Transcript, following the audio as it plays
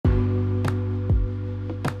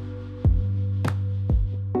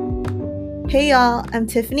Hey y'all, I'm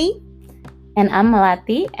Tiffany. And I'm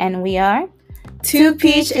Malati, and we are Two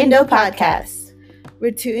Peach Indo Podcast.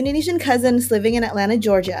 We're two Indonesian cousins living in Atlanta,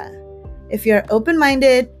 Georgia. If you're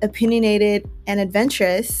open-minded, opinionated, and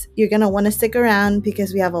adventurous, you're going to want to stick around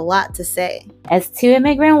because we have a lot to say. As two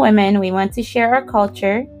immigrant women, we want to share our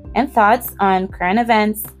culture and thoughts on current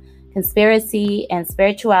events, conspiracy, and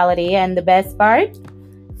spirituality, and the best part?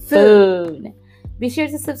 Food. Be sure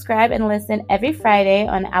to subscribe and listen every Friday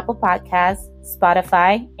on Apple Podcasts,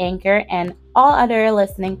 Spotify, Anchor, and all other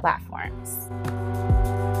listening platforms.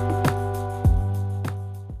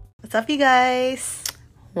 What's up, you guys?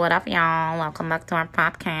 What up, y'all? Welcome back to our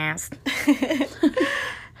podcast.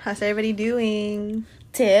 How's everybody doing?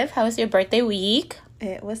 Tiff, how was your birthday week?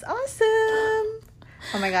 It was awesome.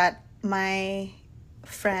 Oh my god, my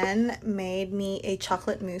friend made me a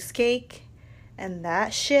chocolate mousse cake. And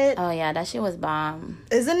that shit... Oh, yeah, that shit was bomb.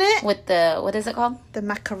 Isn't it? With the... What is it called? The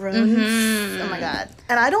macaroons. Mm-hmm. Oh, my God.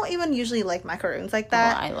 And I don't even usually like macaroons like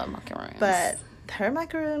that. Oh, I love macaroons. But her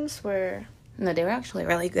macaroons were... No, they were actually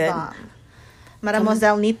really good. Bomb.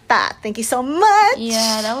 Mademoiselle Nita, thank you so much.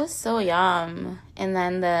 Yeah, that was so yum. And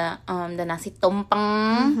then the nasi tumpeng.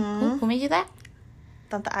 Mm-hmm. Who made you that?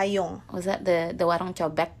 Tante Ayong. Was that the warung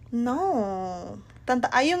cobek? No. Tante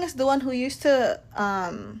Ayong is the one who used to...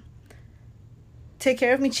 take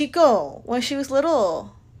care of Michiko when she was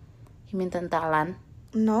little. You mean Tante Alan?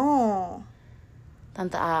 No.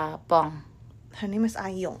 Tante Apong. Her name is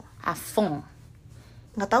Ayong. Afong.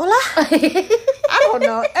 Nggak tahu lah. I don't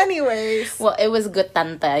know. Anyways. Well, it was good,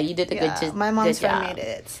 Tante. You did a good job. My mom's friend made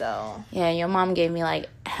it, so. Yeah, your mom gave me like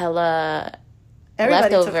hella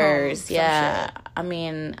Everybody leftovers. Took home yeah. I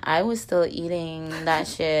mean, I was still eating that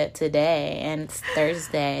shit today, and it's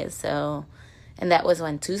Thursday, so. And that was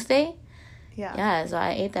when, Tuesday? Yeah, so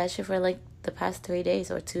I ate that shit for like the past 3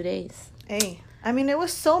 days or 2 days. Hey, I mean, it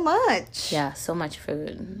was so much. Yeah, so much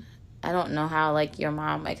food. I don't know how like your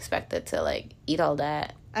mom expected to like eat all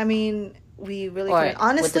that. I mean, we really couldn't.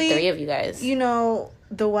 Honestly, with the three of you guys. You know,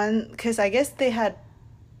 the one, because I guess they had,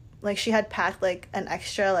 like, she had packed like an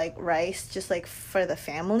extra like rice just like for the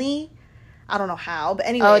family. I don't know how, but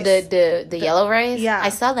anyways. Oh, the yellow rice? Yeah. I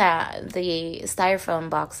saw that. The styrofoam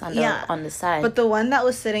box on the side. But the one that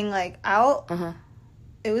was sitting, like, out,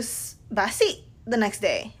 it was basi the next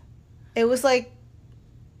day. It was, like,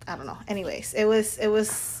 I don't know. Anyways, it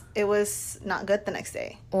was not good the next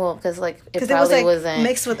day. Well, because, like, it was, like, wasn't...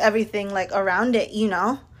 mixed with everything, like, around it, you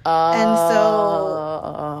know? Oh. And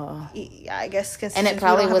so, yeah, I guess... And it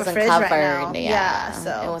probably wasn't covered. Right yeah,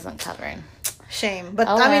 so... It wasn't covered. Shame, but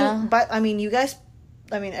I mean, you guys,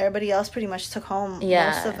 everybody else pretty much took home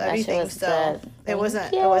most of everything, so it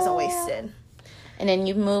wasn't wasted. And then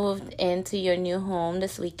you moved into your new home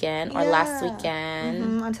this weekend or last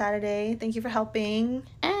weekend on Saturday. Thank you for helping.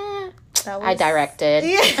 I directed.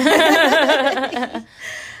 Yeah.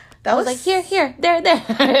 I was like here, there.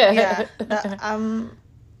 Yeah.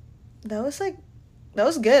 That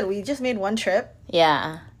was good. We just made one trip.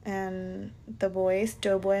 Yeah. And the boys,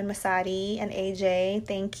 Doughboy and Masadi and AJ,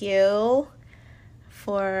 thank you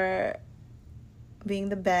for being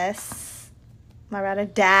the best.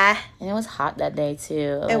 Marada da. And it was hot that day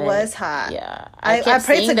too. It was hot. Yeah. I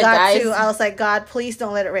prayed to God too. I was like, God, please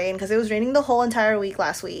don't let it rain, because it was raining the whole entire week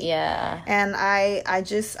last week. Yeah. And I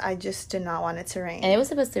just did not want it to rain. And it was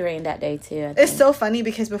supposed to rain that day too. It's so funny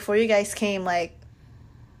because before you guys came, like,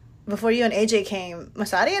 before you and AJ came,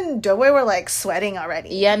 Masadi and Doughboy were, like, sweating already.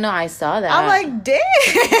 Yeah, no, I saw that. I'm like, dang.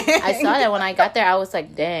 I saw that when I got there. I was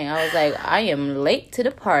like, dang. I was like, I am late to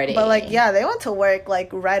the party. But, like, yeah, they went to work, like,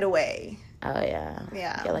 right away. Oh, yeah.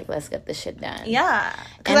 Yeah. You're like, let's get this shit done. Yeah.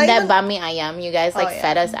 And that bami ayam, you guys, like,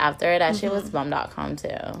 fed us after. That shit was bomb.com,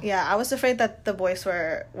 too. Yeah, I was afraid that the boys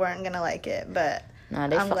weren't going to like it, but... No,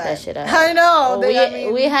 they fucked that shit up. I know.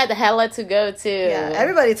 We had hella to go, too. Yeah,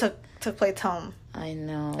 everybody took plates home. I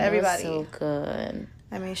know. Everybody. So good.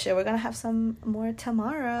 I mean, shit, we're gonna have some more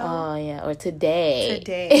tomorrow. Oh, yeah. Or today.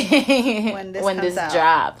 Today. When this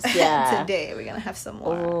drops. Yeah. Today, we're gonna have some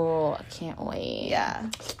more. Oh, I can't wait. Yeah.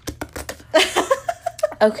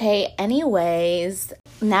 Okay, anyways.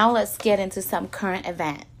 Now let's get into some current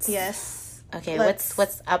events. Yes. Okay,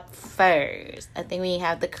 what's up first? I think we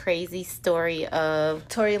have the crazy story of...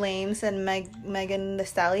 Tory Lanez and Megan Thee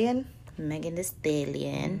Stallion. Megan Thee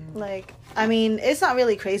Stallion. Like, I mean, it's not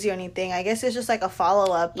really crazy or anything. I guess it's just like a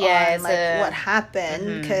follow-up on like what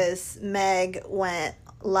happened, because Meg went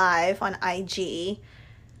live on IG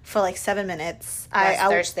for like 7 minutes.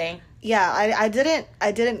 Thursday. Yeah, I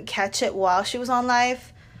didn't catch it while she was on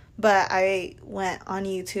live, but I went on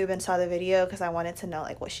YouTube and saw the video because I wanted to know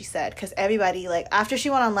like what she said, because everybody, like, after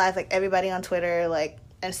she went on live, like everybody on Twitter like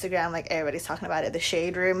Instagram, like, everybody's talking about it. The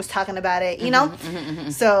Shade Room is talking about it, you know?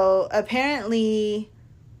 So, apparently,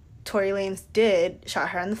 Tory Lanez did shot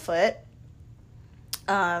her in the foot.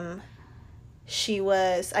 She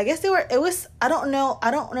was, I guess I don't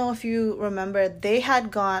know if you remember, they had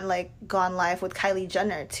gone live with Kylie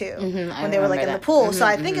Jenner too, when they were like in the pool. So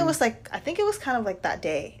I think it was kind of like that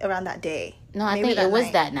day, around that day. No, I think it was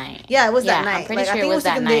that night. Yeah, it was that night. I'm pretty sure it was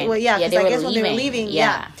that night. Because I guess when they were leaving,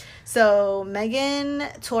 yeah. So Megan,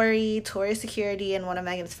 Tory's security, and one of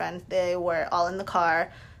Megan's friends, they were all in the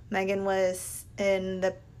car. Megan was in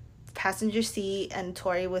the passenger seat and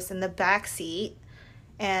Tory was in the back seat.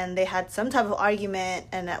 And they had some type of argument,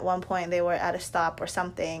 and at one point they were at a stop or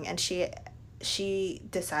something, and she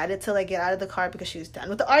decided to, like, get out of the car because she was done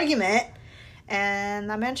with the argument,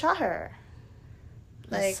 and that man shot her.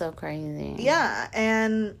 Like, that's so crazy. Yeah,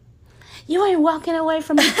 and you ain't walking away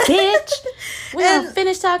from me, bitch. We're gonna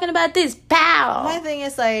finish talking about this. Pow. My thing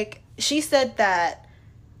is, like, she said that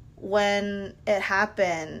when it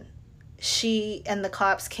happened, she and the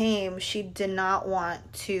cops came, she did not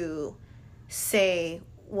want to say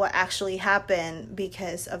what actually happened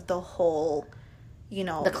because of the whole, you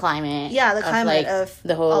know, the climate. Yeah, the climate of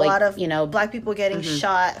the whole, a like, lot of, you know, black people getting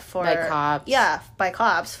shot by cops. Yeah, by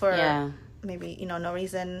cops for maybe, you know, no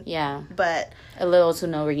reason. Yeah. But a little to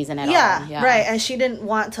no reason at all. Yeah, right. And she didn't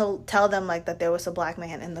want to tell them, like, that there was a black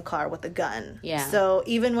man in the car with a gun. Yeah. So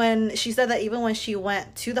even when she she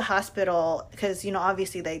went to the hospital, because, you know,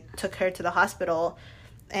 obviously they took her to the hospital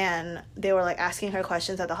and they were, like, asking her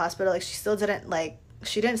questions at the hospital, like, she still didn't, like,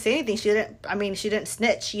 she didn't say anything. She didn't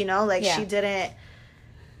snitch, you know? Like,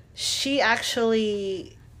 she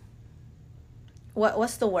actually,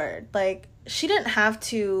 what's the word? Like, she didn't have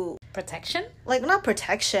to... Protection? Like, not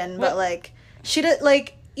protection, but, like, she did,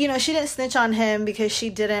 like, you know, she didn't snitch on him because she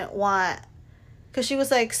didn't want... Because she was,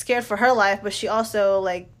 like, scared for her life, but she also,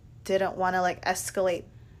 like, didn't want to, like, escalate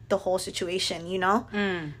the whole situation, you know?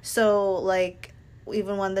 So, like...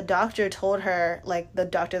 Even when the doctor told her, like, the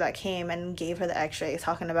doctor that came and gave her the x-rays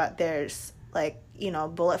talking about there's, like, you know,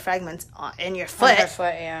 bullet fragments in your foot. On her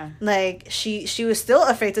foot, yeah. Like, she was still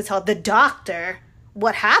afraid to tell the doctor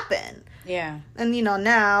what happened. Yeah. And, you know,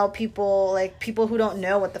 now people who don't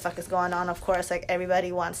know what the fuck is going on, of course, like,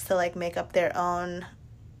 everybody wants to, like, make up their own,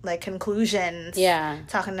 like, conclusions. Yeah.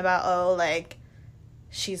 Talking about, oh, like,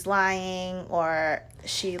 she's lying or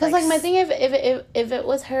she, because, like, my thing, if it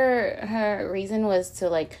was her reason was to,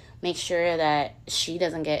 like, make sure that she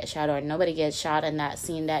doesn't get shot or nobody gets shot in that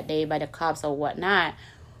scene that day by the cops or whatnot,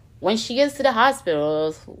 when she gets to the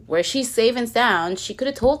hospital where she's safe and sound, she could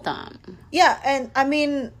have told them. Yeah, and I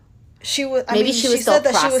mean, she was still said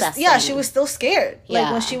that processing. she was still scared. Like,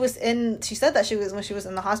 yeah. when she said that when she was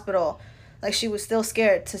in the hospital, like, she was still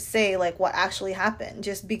scared to say, like, what actually happened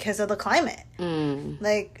just because of the climate.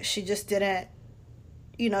 Like, she just didn't,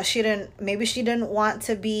 you know, she didn't want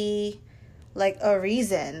to be, like, a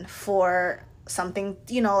reason for something,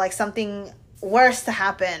 you know, like, something worse to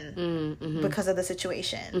happen because of the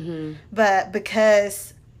situation. But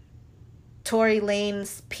because Tory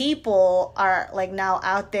Lanez people are, like, now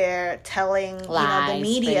out there telling, lies, you know, the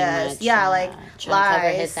media, much, like, trying to lies. cover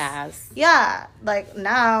his ass. Yeah, like,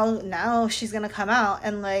 now she's gonna come out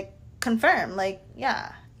and, like, confirm, like,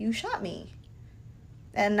 yeah, you shot me.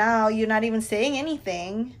 And now you're not even saying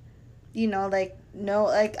anything, you know, like, no,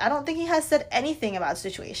 like, I don't think he has said anything about the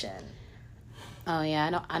situation. Oh,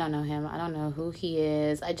 yeah, I don't know him. I don't know who he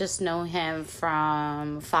is. I just know him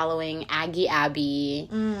from following Aggie Abby.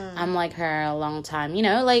 I'm, like, her a long time. You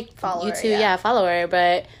know, like, follower, you two, follower.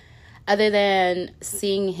 But other than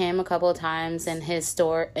seeing him a couple of times in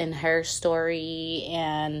her story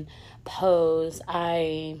and pose,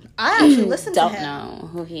 I actually listened to him. Don't know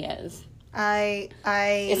who he is.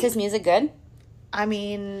 Is his music good? I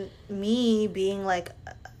mean, me being, like,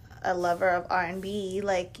 a lover of R&B,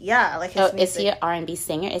 like, yeah, like, his music. Is he an R&B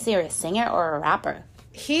singer? Is he a singer or a rapper?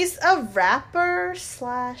 He's a rapper /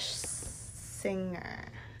 singer.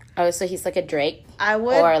 Oh, so he's like a Drake? I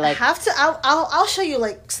would have to. I'll show you,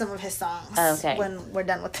 like, some of his songs when we're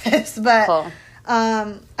done with this. But cool.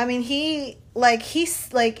 I mean, he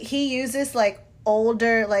uses, like,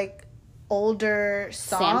 older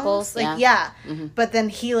songs, samples, like, but then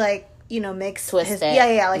he, like, you know, makes twist it.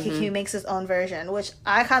 Like, he makes his own version, which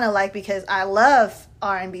I kind of like because I love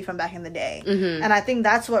R&B from back in the day, and I think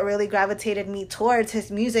that's what really gravitated me towards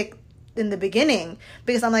his music in the beginning,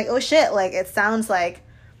 because I'm like, oh shit, like, it sounds like,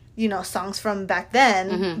 you know, songs from back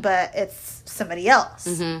then, but it's somebody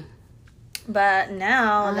else. But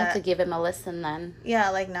now I'll have to give him a listen then. Yeah,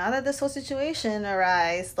 like, now that this whole situation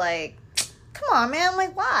arise, like, come on, man.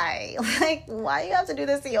 Like, why? Like, why you have to do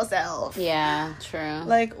this to yourself? Yeah, true.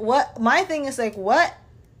 Like, what? My thing is, like, what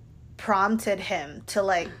prompted him to,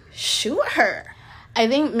 like, shoot her? I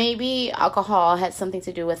think maybe alcohol had something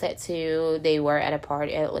to do with it, too. They were at a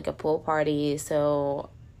party, at, like, a pool party, so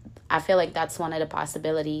I feel like that's one of the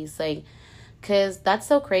possibilities, like, because that's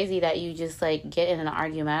so crazy that you just, like, get in an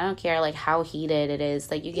argument. I don't care, like, how heated it is.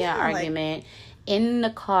 Like, you get an argument in the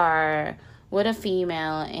car with a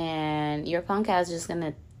female, and your punk ass just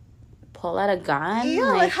gonna pull out a gun.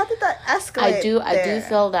 Yeah, like how did that escalate? I do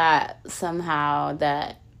feel that somehow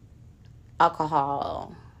that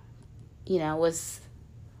alcohol, you know, was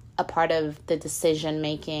a part of the decision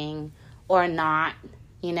making or not.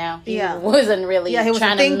 You know, he wasn't really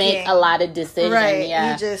trying to make a lot of decisions. Right.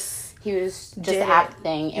 Yeah, he was just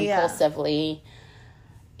acting impulsively.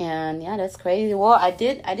 And yeah, that's crazy. Well, I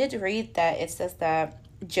did read that it says that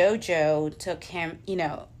JoJo took him, you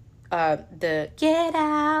know, the get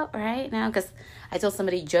out right now, because I told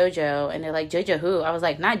somebody JoJo and they're like, JoJo who? I was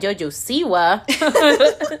like, not JoJo Siwa.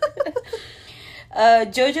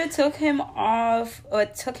 JoJo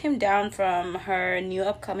took him down from her new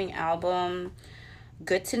upcoming album,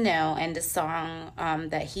 Good to Know, and the song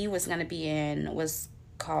that he was going to be in was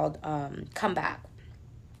called Comeback.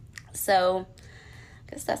 So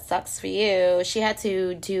I guess that sucks for you. She had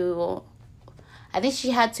to do, I think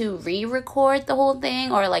she had to re-record the whole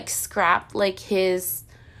thing or like scrap like his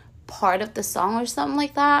part of the song or something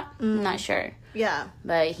like that. I'm not sure. Yeah.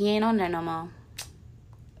 But he ain't on there no more.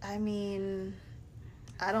 I mean,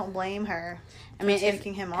 I don't blame her. I mean,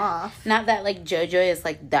 taking him off. Not that like JoJo is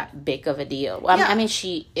like that big of a deal. Well, I mean,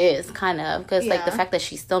 she is kind of, because like the fact that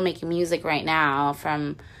she's still making music right now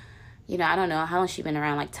from, you know, I don't know how long she been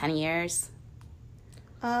around, like 10 years.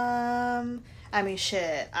 I mean,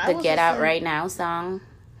 shit. The Get Out Right Now song.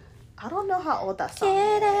 I don't know how old that song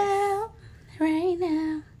is. Get out right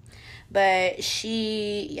now. But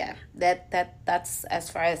she, that's as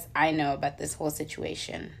far as I know about this whole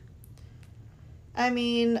situation. I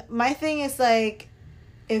mean, my thing is, like,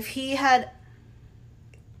 if he had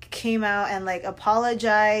came out and, like,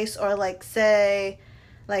 apologized or, like, say,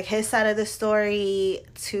 like, his side of the story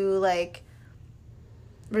to, like,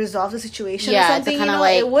 resolve the situation or something, to kind of,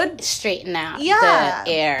 like, it would straighten out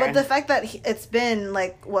the air. But the fact that it's been,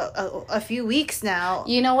 like, what, a few weeks now.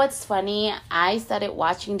 You know what's funny? I started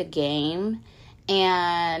watching the game,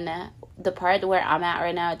 and the part where I'm at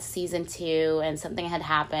right now, it's season 2, and something had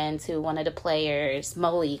happened to one of the players,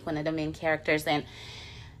 Malik, one of the main characters, and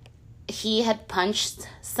he had punched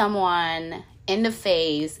someone in the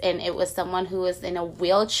face, and it was someone who was in a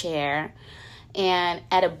wheelchair. And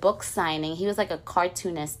at a book signing, he was like a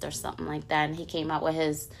cartoonist or something like that, and he came out with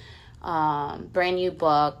his brand new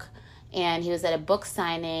book, and he was at a book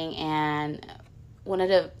signing, and one of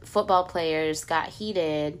the football players got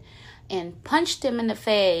heated and punched him in the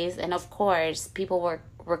face, and of course, people were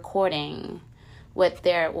recording with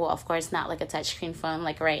their, well, of course, not like a touchscreen phone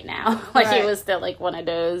like right now. Like, it was still like one of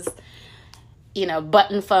those, you know,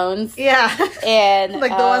 button phones. Yeah. And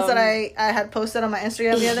like the ones that I had posted on my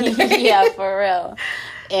Instagram the other day. Yeah, for real.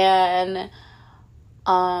 And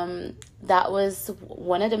that was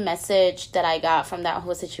one of the message that I got from that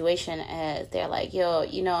whole situation. Is they're like, yo,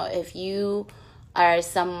 you know, if you are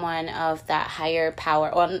someone of that higher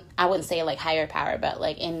power, or I wouldn't say like higher power, but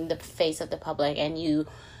like in the face of the public, and you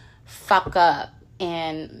fuck up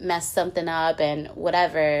and mess something up and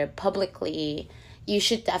whatever publicly, you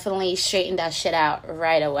should definitely straighten that shit out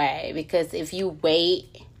right away. Because if you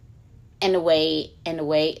wait and wait and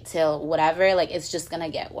wait till whatever, like, it's just gonna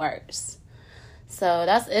get worse. So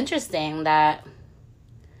that's interesting that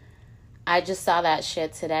I just saw that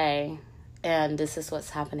shit today, and this is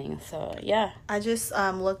what's happening. So yeah, I just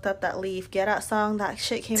looked up that Leave Get Out song. That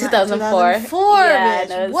shit came out in 2004. Yeah,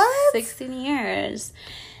 bitch. What? 16 years.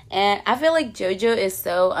 And I feel like JoJo is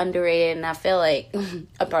so underrated, and I feel like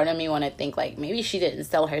a part of me want to think, like, maybe she didn't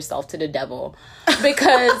sell herself to the devil,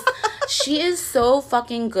 because she is so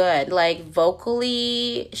fucking good. Like,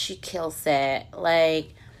 vocally, she kills it.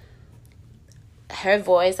 Like, her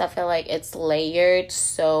voice, I feel like it's layered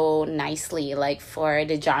so nicely, like, for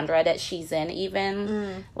the genre that she's in,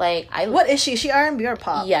 even. Like, what is she? Is she R&B or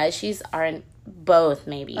pop? Yeah, she's both,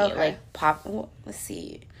 maybe. Okay. Like, pop, let's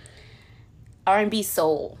see. R&B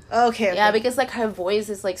soul. Okay. Yeah, because like her voice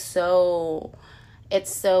is like so,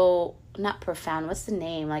 it's so not profound. What's the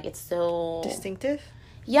name? Like, it's so distinctive.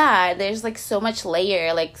 Yeah, there's like so much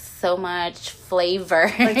layer, like so much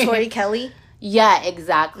flavor. Like Tori Kelly. Yeah,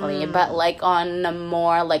 exactly. But like on a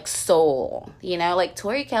more like soul, you know, like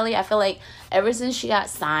Tori Kelly. I feel like ever since she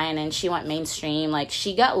got signed and she went mainstream, like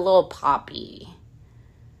she got a little poppy.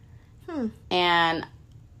 And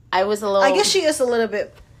I was a little... I guess she is a little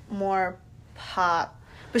bit more pop.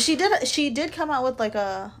 But she did come out with like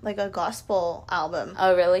a gospel album.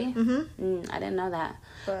 Oh, really? Mm-hmm. I didn't know that.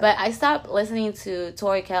 But I stopped listening to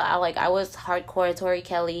Tori Kelly. I was hardcore Tori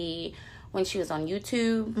Kelly when she was on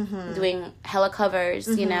YouTube doing hella covers,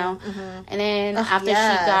 you know? And then after she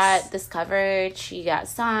got discovered, she got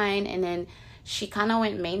signed, and then she kind of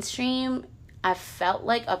went mainstream. I felt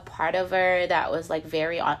like a part of her that was like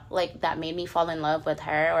very, like, that made me fall in love with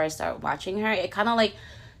her or start watching her. It kind of like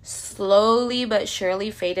slowly but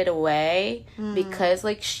surely faded away because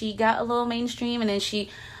like she got a little mainstream, and then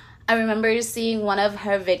I remember seeing one of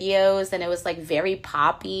her videos and it was like very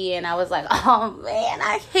poppy, and I was like, oh man,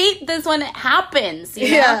 I hate this when it happens,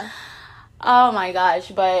 you know? Oh my gosh.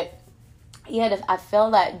 But yeah, I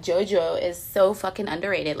feel that JoJo is so fucking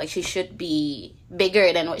underrated. Like, she should be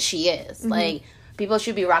bigger than what she is. Like, people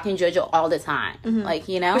should be rocking JoJo all the time. Like,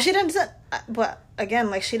 you know? But she doesn't, but again,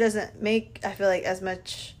 like, she doesn't make, I feel like, as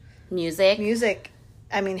much music.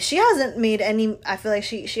 I mean, she hasn't made any, I feel like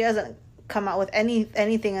she hasn't come out with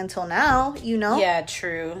anything until now, you know? Yeah,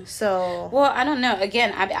 true. So. Well, I don't know.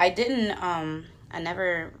 Again, I didn't, I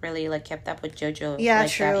never really, like, kept up with JoJo. Yeah,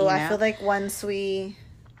 like true. That, you know? I feel like once we...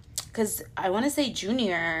 Because I want to say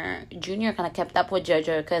Junior kind of kept up with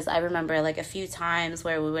JoJo, because I remember like a few times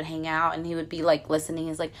where we would hang out and he would be like listening.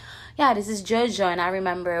 He's like, yeah, this is JoJo. And I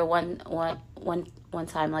remember one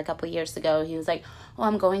time, like a couple years ago, he was like, oh,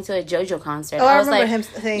 I'm going to a JoJo concert. Oh, I was remember like, him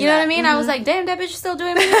saying you know that. what I mean? I was like, damn, that bitch is still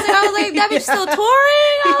doing music. I was like, that bitch still touring?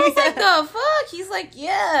 I was like, the fuck? He's like,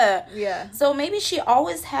 yeah. Yeah. So maybe she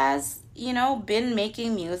always has, you know, been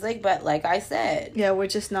making music, but like I said. Yeah, we're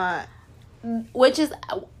just not. Which is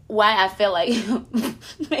why I feel like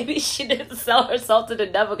maybe she didn't sell herself to the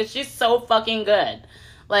devil, because she's so fucking good.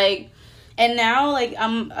 Like, and now, like,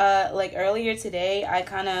 like earlier today, I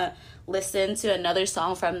kind of listened to another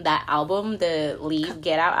song from that album, the Leave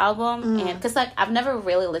Get Out album, and because like I've never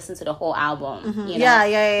really listened to the whole album, you know.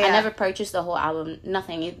 Yeah. I never purchased the whole album,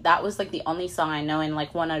 nothing. That was like the only song I know, and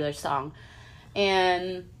like one other song,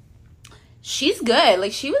 and she's good.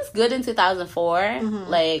 Like, she was good in 2004,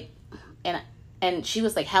 like, and she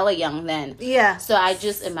was like hella young then. Yeah. So I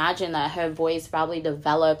just imagine that her voice probably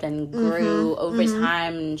developed and grew over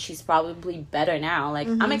time, and she's probably better now. Like,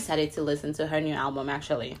 I'm excited to listen to her new album,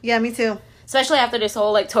 actually. Yeah, me too. Especially after this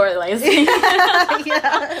whole like Tory Lanez thing.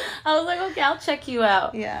 Yeah. I was like, okay, I'll check you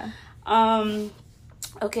out. Yeah.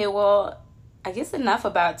 Okay, well, I guess enough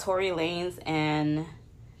about Tory Lanez and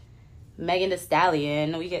Megan Thee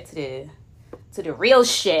Stallion. We get to the real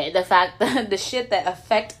shit, the shit that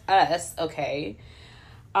affect us. Okay,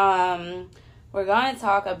 we're going to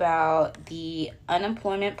talk about the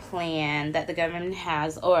unemployment plan that the government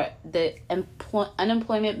has, or the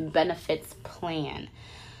unemployment benefits plan.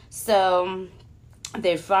 So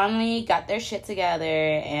they finally got their shit together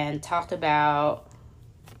and talked about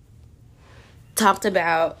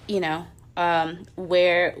you know,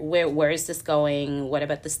 where is this going? What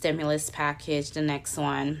about the stimulus package, the next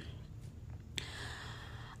one?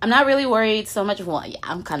 I'm not really worried so much. Well, yeah,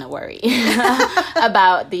 I'm kind of worried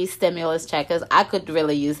about the stimulus check, because I could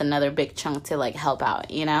really use another big chunk to like help out,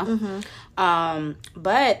 you know?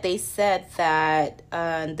 But they said that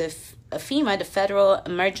the FEMA, the Federal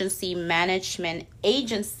Emergency Management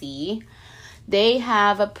Agency, they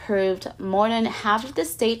have approved more than half of the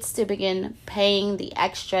states to begin paying the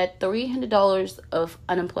extra $300 of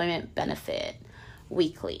unemployment benefit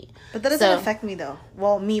weekly. But that doesn't affect me, though.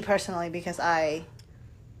 Well, me personally, because I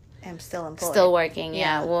am still employed. Still working,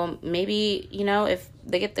 yeah. Well, maybe, you know, if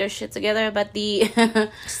they get their shit together about the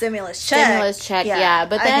stimulus check, yeah.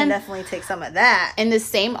 But then I can definitely take some of that. In the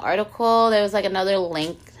same article, there was like another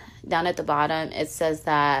link down at the bottom. It says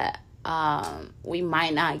that we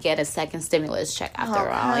might not get a second stimulus check after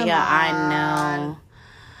all. Yeah, on.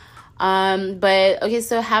 I know. But okay,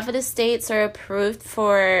 so half of the states are approved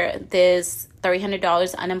for this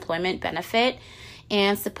 $300 unemployment benefit.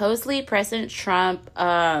 And supposedly President Trump,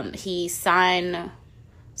 he signed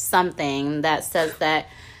something that says that,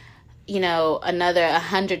 you know, another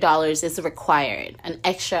 $100 is required, an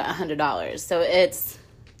extra $100. So it's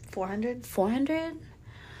 $400.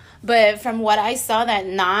 But from what I saw, that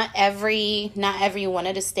not every one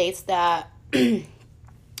of the states that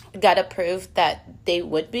got approved that they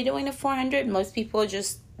would be doing the $400. Most people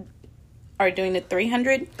just are doing the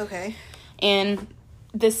 $300. Okay. And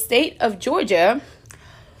the state of Georgia,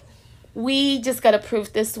 we just got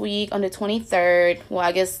approved this week on the 23rd. Well,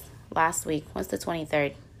 I guess last week. What's the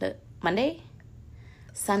 23rd? The Monday?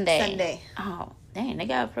 Sunday. Oh, dang, they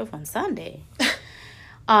got approved on Sunday.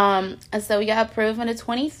 So we got approved on the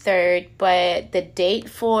 23rd, but the date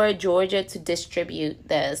for Georgia to distribute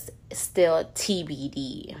this is still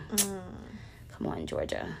TBD. Come on,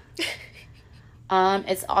 Georgia.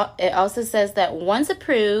 It also says that once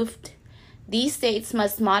approved, these states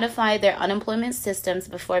must modify their unemployment systems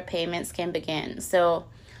before payments can begin. So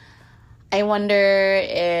I wonder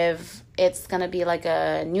if it's going to be like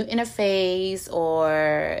a new interface,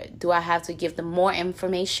 or do I have to give them more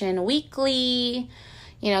information weekly?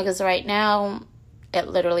 You know, because right now it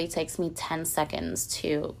literally takes me 10 seconds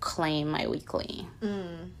to claim my weekly.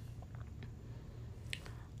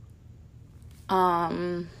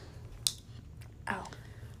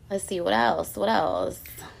 Let's see, what else?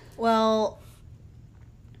 Well,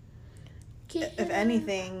 if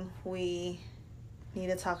anything, we need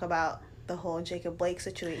to talk about the whole Jacob Blake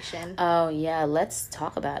situation. Oh, yeah, let's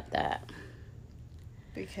talk about that.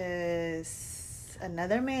 Because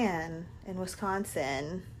another man in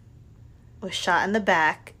Wisconsin was shot in the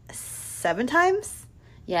back 7 times?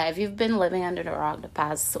 Yeah, if you've been living under the rock the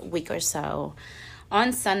past week or so,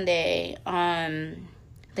 on Sunday, I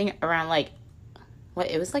think around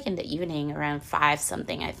it was like in the evening, around 5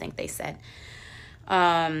 something, I think they said.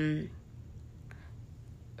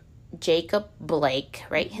 Jacob Blake,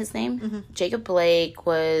 right? His name? Mm-hmm. Jacob Blake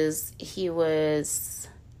was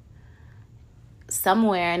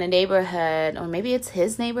somewhere in a neighborhood, or maybe it's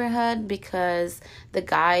his neighborhood, because the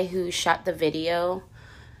guy who shot the video,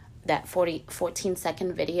 that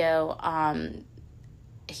 14-second video,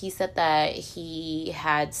 he said that he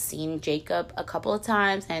had seen Jacob a couple of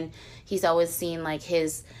times, and he's always seen like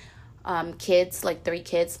his kids, like 3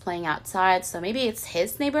 kids playing outside. So maybe it's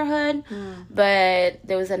his neighborhood. But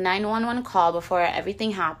there was a 911 call before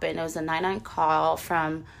everything happened. It was a 911 call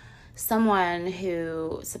from someone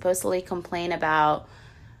who supposedly complained about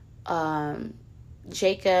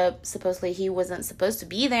Jacob. Supposedly he wasn't supposed to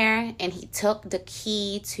be there, and he took the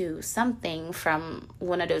key to something from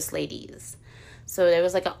one of those ladies. So there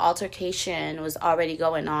was like an altercation was already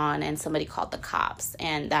going on, and somebody called the cops,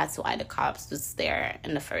 and that's why the cops was there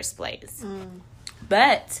in the first place.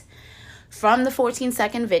 But from the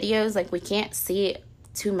 14-second videos, like, we can't see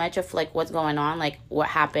too much of like what's going on, like what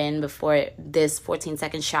happened before this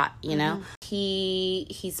 14-second shot, you know.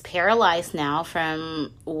 He's paralyzed now,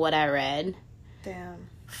 from what I read. Damn.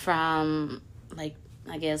 From like,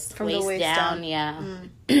 I guess, from waist the waist down. Yeah.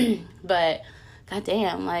 But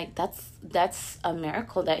goddamn, like, that's a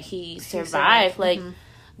miracle that he survived. Like,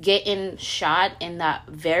 getting shot in that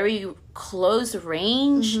very close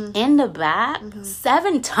range in the back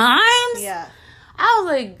 7 times. Yeah. I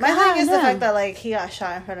was like, my thing is the fact that like he got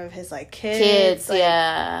shot in front of his like kids. Like,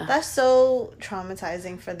 yeah. That's so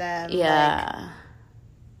traumatizing for them. Yeah.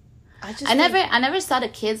 Like, I never saw the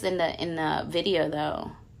kids in the video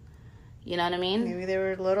though. You know what I mean? Maybe they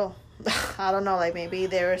were little. I don't know, like maybe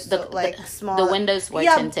they were so, small. The windows were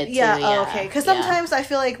tinted too. Yeah, oh, okay. Because sometimes I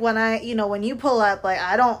feel like when when you pull up, like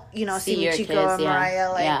I don't, see Chico and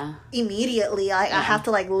Mariah like immediately. I have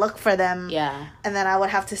to like look for them. Yeah. And then I would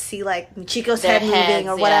have to see like Chico's head moving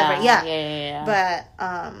or whatever. Yeah. But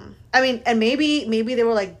I mean, and maybe they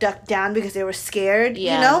were like ducked down because they were scared.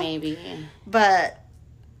 Yeah, maybe. But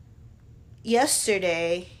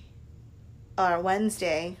yesterday or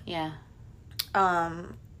Wednesday. Yeah.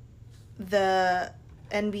 The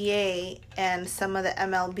NBA and some of the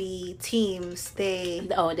MLB teams, they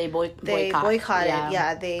boycotted.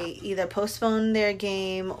 Yeah, they either postponed their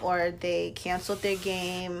game or they canceled their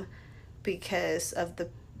game because of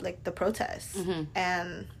the protests.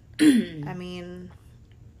 And I mean,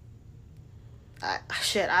 I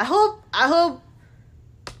hope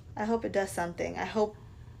it does something. I hope,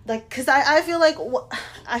 like, because I feel like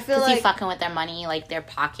he fucking with their money, like their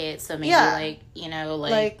pockets. So maybe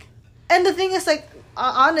like. And the thing is, like,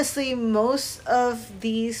 honestly, most of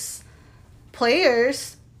these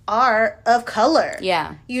players are of color.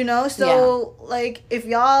 Yeah. So, like, if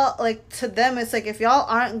y'all, like, to them, it's like, if y'all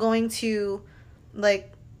aren't going to,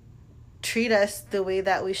 like, treat us the way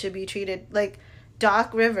that we should be treated. Like,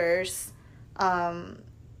 Doc Rivers, one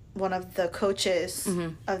of the coaches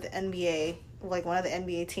of the NBA, like, one of the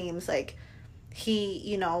NBA teams, like,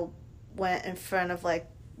 he, went in front of, like,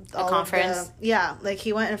 a conference. Like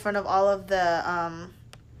he went in front of all of the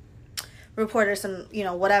reporters and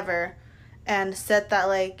whatever, and said that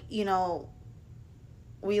like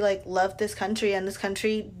we like love this country and this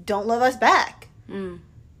country don't love us back.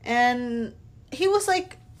 And he was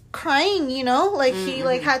like crying, like he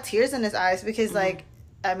like had tears in his eyes because like,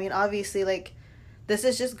 I mean, obviously like this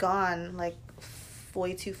has just gone like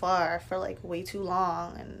way too far for like way too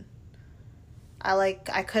long. And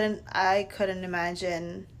I couldn't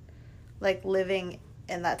imagine like living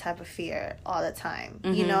in that type of fear all the time,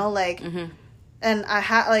 Mm-hmm. you know, like, Mm-hmm. and I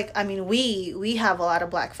have, like, I mean, we have a lot of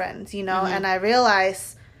Black friends, you know, Mm-hmm. and I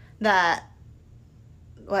realize that,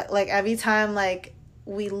 like, every time, like,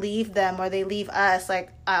 we leave them or they leave us,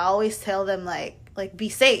 like, I always tell them, like be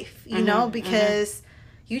safe, you Mm-hmm. know, because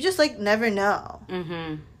you just, like, never know.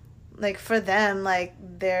 Mm-hmm. Like, for them, like,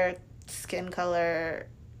 their skin color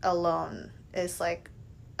alone is, like,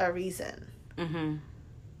 a reason. Mm-hmm.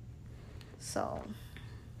 So,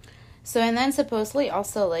 and then supposedly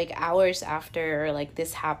also, like, hours after, like,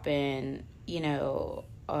 this happened, you know,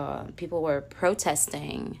 people were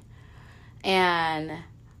protesting, and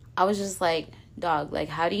I was just like, dog, like,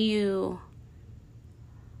 how do you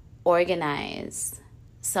organize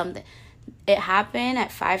something? It happened at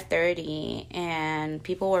 5:30, and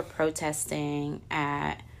people were protesting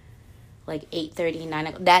at like 8:30,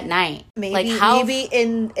 9 that night. maybe, like, how maybe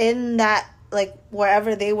in that, like,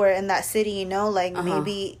 wherever they were in that city, you know, like,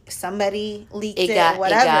 maybe somebody leaked it or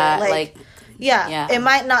whatever. Like, yeah, it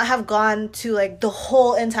might not have gone to, like, the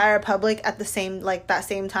whole entire public at the same, like, that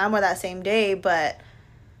same time or that same day, but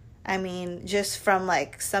I mean, just from,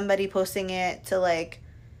 like, somebody posting it to, like,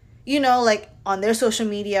 you know, like, on their social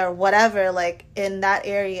media or whatever, like, in that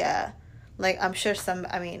area, like, I'm sure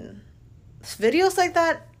I mean, videos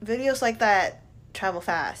like that travel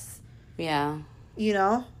fast. Yeah. You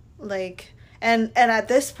know? Like, and at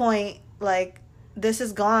this point, like, this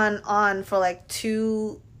has gone on for, like,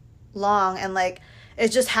 too long, and, like, it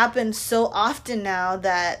just happens so often now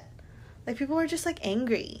that, like, people are just, like,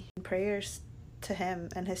 angry. Prayers to him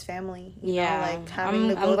and his family, you know, like, having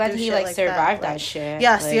to go I'm glad through he, shit like, like survived that. that shit.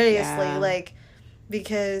 Yeah, Like, seriously, yeah. like,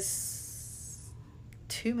 because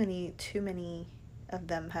too many of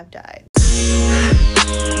them have died.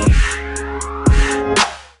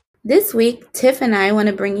 This week, Tiff and I want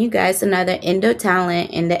to bring you guys another Indo talent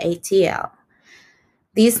in the ATL.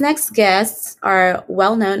 These next guests are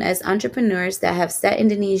well known as entrepreneurs that have set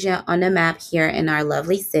Indonesia on the map here in our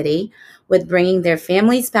lovely city with bringing their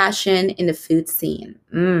family's passion in the food scene.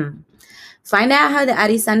 Find out how the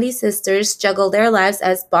Arisandi sisters juggle their lives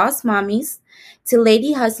as boss mommies to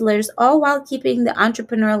lady hustlers, all while keeping the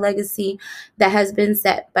entrepreneurial legacy that has been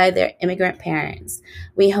set by their immigrant parents.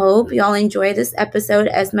 We hope y'all enjoy this episode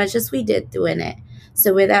as much as we did doing it.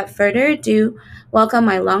 So without further ado, welcome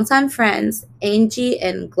my longtime friends, Angie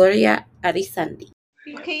and Gloria Arisandi.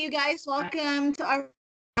 Okay, you guys, welcome to our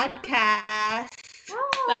podcast.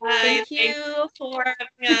 Hi, thank you for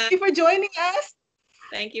having us. Thank you for joining us.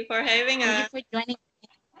 Thank you for having us. Thank you for joining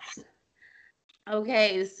us.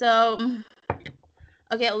 Okay, so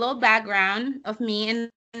a little background of me and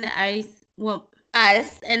us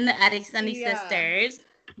and the Arisandi sisters.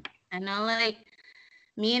 I know, like,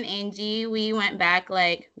 me and Angie, we went back,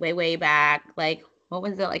 like, way back, like, what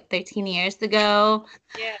was it, like 13 years ago?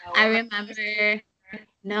 Yeah. I remember.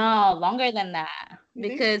 No, longer than that,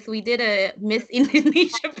 because we did a Miss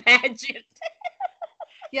Indonesia pageant.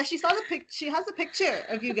 Yeah, she saw she has a picture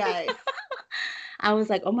of you guys. I was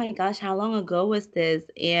like, oh my gosh, how long ago was this?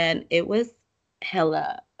 And it was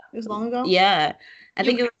hella. It was long ago? Yeah. I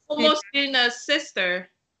think it was almost been a sister.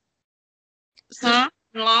 Huh?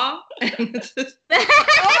 Sister-in-law.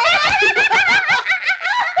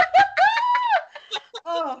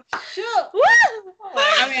 Oh, shoot.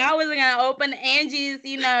 I mean, I wasn't going to open Angie's,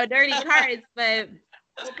 dirty cards, but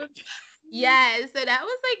yeah, so that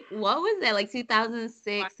was like, what was that? Like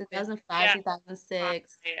 2006, 2005,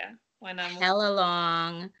 2006. Yeah. When I'm hella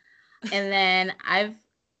long. And then I've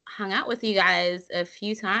hung out with you guys a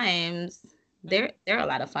few times. They're a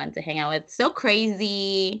lot of fun to hang out with. So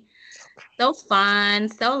crazy, so fun,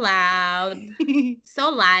 so loud, so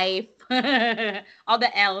life. All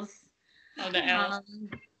the L's. All the L's.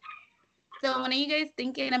 So when are you guys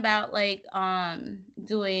thinking about, like,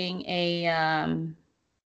 doing a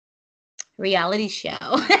reality show?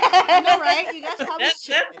 I know, right? You guys have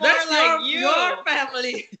that's like your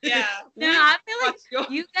family. Yeah. No, I feel like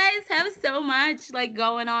you guys have so much, like,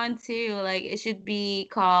 going on too. Like, it should be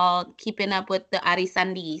called Keeping Up with the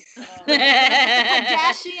Arisandis.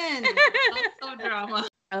 Kardashian. That's so drama.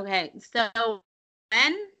 Okay, so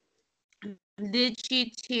when did you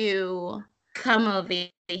two come over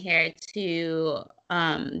here to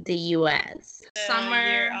the US? Summer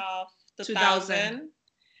year of 2000.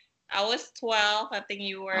 I was 12. I think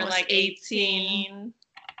you were like 18.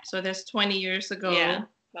 So that's 20 years ago. Yeah,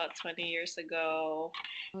 about 20 years ago.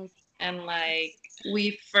 And, like,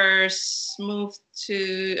 we first moved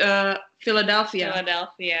to Philadelphia.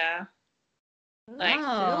 Like,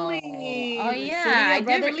 oh Philly. yeah,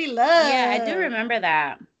 Brotherly love. Yeah, I do remember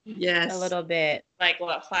that. Yes. A little bit. Like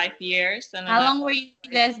what, 5 years? And How long were you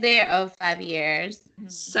guys there? Oh, 5 years.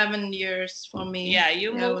 7 years for me. Yeah,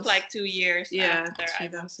 you It moved was- like 2 years yeah, after I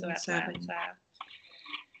moved to 2007.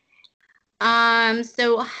 Atlanta.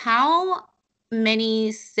 So how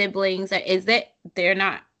many siblings is it?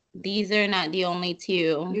 These are not the only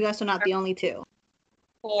two. You guys are not the only two.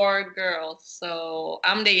 4 girls. So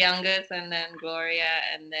I'm the youngest, and then Gloria,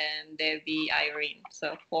 and then Debbie, Irene.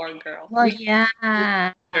 So 4 girls. Well,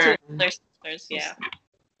 yeah. 2 older sisters, yeah.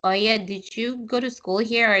 Oh, yeah. Did you go to school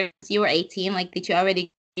here or you were 18? Like, did you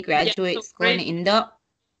already graduate so school in Indo?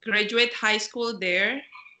 Graduate high school there,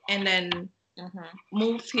 and then Mhm.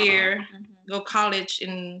 move here, Mhm. go college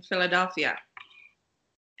in Philadelphia.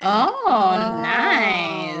 Oh,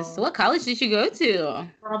 nice. What college did you go to?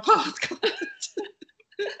 Dropout college.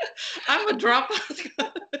 I'm a dropout.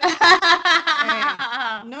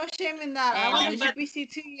 No shame in that. I Hey, went to GPC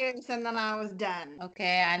 2 years and then I was done.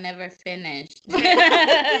 Okay, I never finished. You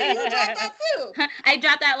dropped that too. I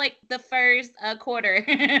dropped out like the first quarter.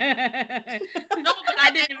 No, but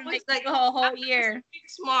I didn't was make like the whole I'm year.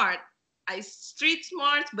 street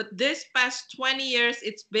smart, but this past 20 years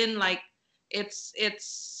it's been like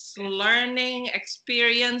it's learning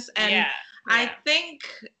experience, and Yeah. I think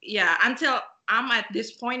until I'm at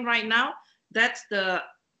this point right now, that's the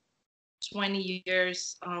 20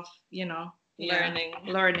 years of Learning.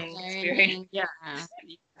 experience. Yeah.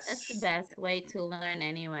 That's the best way to learn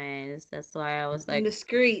anyways. That's why I was In like, the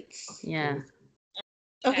streets. yeah.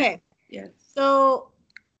 Okay. Yes. So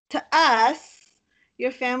to us,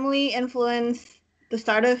 your family influenced the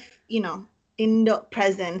start of, Indo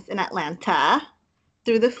presence in Atlanta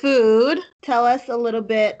through the food. Tell us a little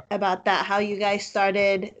bit about that, how you guys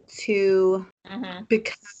started to Mhm.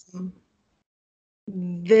 become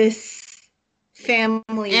this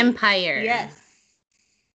family Empire. Yes.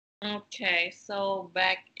 Okay, so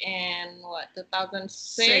back in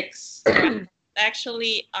 2006, 6.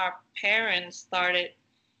 actually our parents started,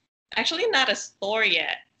 actually not a store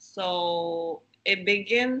yet. So it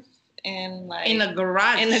begins in In a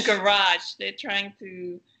garage. in a garage. They're trying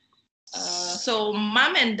to So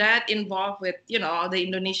mom and dad involved with the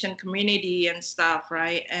Indonesian community and stuff,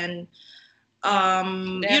 right? And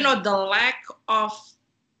the lack of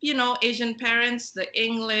Asian parents, the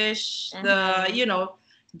English,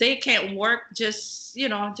 they can't work, just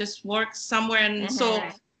work somewhere. And so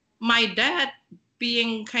my dad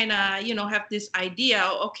being kind of have this idea,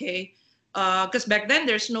 okay, because back then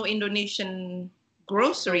there's no Indonesian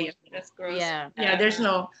grocery. That's gross. Yeah. Yeah, there's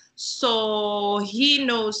no. So he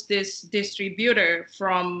knows this distributor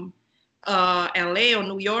from LA or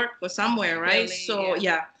New York or somewhere, right? Philly, So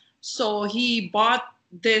yeah. so he bought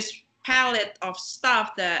this pallet of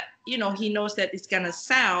stuff that he knows that it's gonna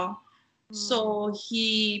sell. So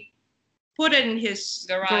he put it in his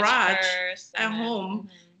garage first, at and then- home,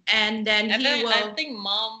 and then And he then will I think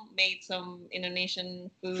mom made some Indonesian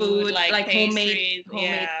food, food like homemade pastries,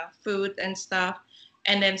 yeah, food and stuff,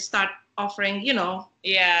 and then start offering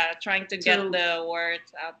yeah, trying to get To- the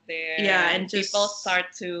words out there. Yeah, and just- people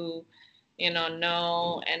start to,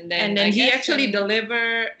 know, and then and then I he guess actually when-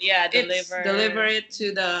 deliver deliver it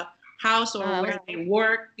to the house or Oh, where they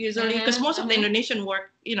work usually, because most of the Indonesian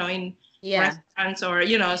work in Yeah. restaurants or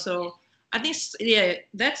so I think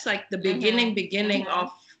that's like the beginning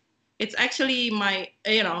of it's actually my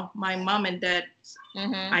my mom and dad's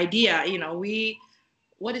Mhm. idea.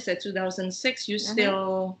 What is that, 2006, you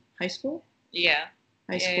still high school Yeah.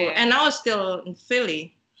 high Yeah, school yeah. and I was still in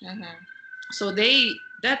Philly, Mhm. so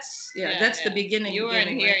that's the beginning. You weren't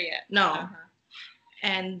beginning, here right? yet. No. Uh-huh.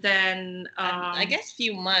 And then I guess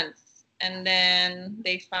few months, and then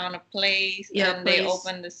they found a place, Yeah, and they place.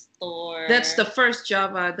 opened the store. that's the first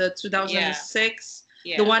Java, the 2006,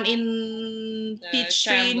 yeah. the one in The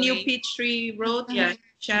Peachtree, New Chambly. Peachtree Road, yeah,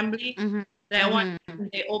 Chambly. Mhm. That one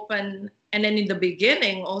they opened, and then in the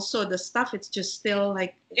beginning also the stuff, it's just still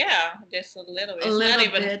like Yeah, just a little bit. A It's not little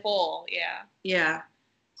even bit. full. Yeah. yeah.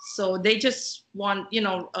 So they just want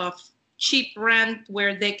a cheap rent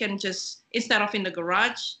where they can just, instead of in the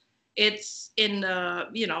garage, it's in the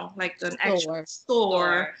like an actual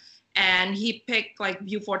store. And he picked like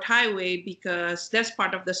Beaufort Highway because that's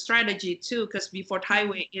part of the strategy too, because Beaufort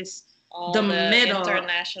Highway is All The middle.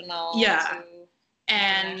 international. Yeah. to-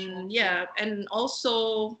 and International. and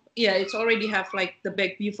also it's already have like the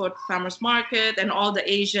big Beaufort Farmers Market, and all the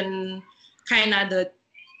Asian kind of the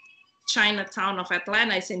Chinatown of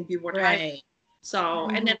Atlanta is in Beaufort Highway. Right. So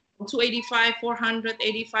and then 285,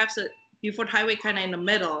 485, so Beaufort Highway kind of in the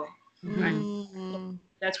middle. Right. Mm.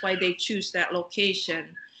 That's why they choose that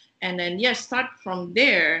location. And then start from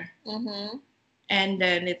there. Mhm. And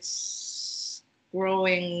then it's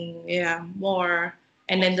growing, yeah, more.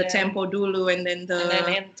 And then the Okay. Tempo Dulu, and then And then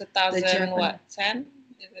in 2000, Japan- what, 10?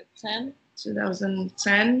 Is it 10?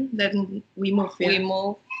 2010, then we moved We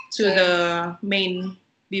moved to the main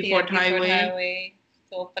Beaufort Highway Highway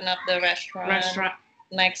to open up the restaurant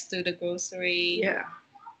next to the grocery. Yeah.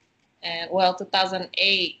 And well,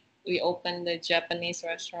 2008, we opened the Japanese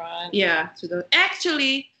restaurant. Yeah.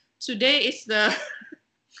 Actually, today is the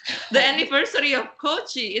anniversary of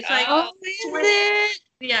Kochi. It's like Oh, is it?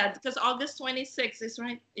 Yeah, because August 26th is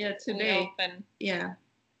right. Yeah, today. We opened. Yeah,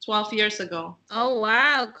 12 years ago. Oh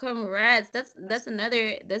wow, congrats. That's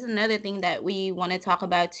another thing that we want to talk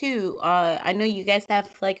about too. I know you guys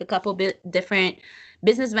have like a couple different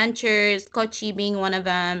business ventures, Kochi being one of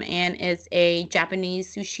them, and it's a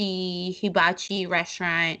Japanese sushi hibachi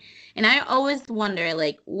restaurant. And I always wonder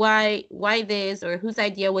like why this, or whose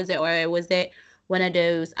idea was it, or was it one of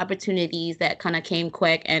those opportunities that kind of came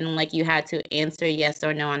quick and like you had to answer yes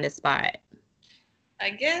or no on the spot? I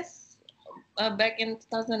guess back in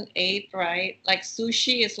 2008, right? Like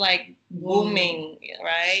sushi is like booming,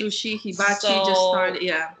 right? Sushi hibachi just started.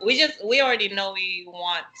 Yeah. We already know we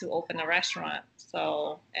want to open a restaurant.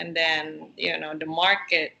 So, and then, you know, the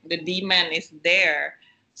market, the demand is there.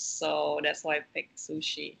 So that's why I picked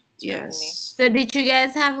sushi. Yes. So did you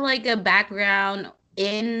guys have like a background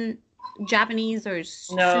in Japanese or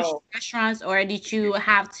sushi restaurants, or did you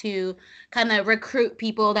have to kind of recruit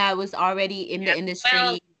people that was already in the industry?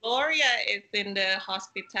 Well, Gloria is in the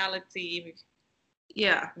hospitality.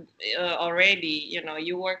 Yeah. Already, you know,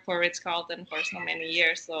 you work for Ritz-Carlton for so many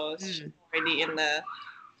years, so she's already in the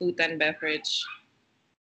food and beverage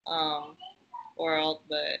world.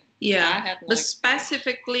 But yeah, but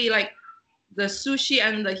specifically like the sushi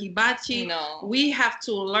and the hibachi, we have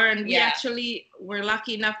to learn. We're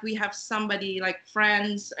lucky enough, we have somebody like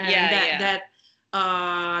friends and that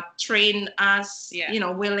train us, you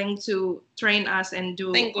know, willing to train us and do.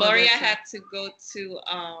 I think Gloria had to go to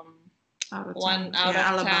out of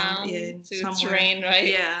Alabama to train, right?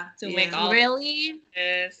 Yeah, to make all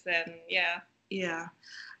this and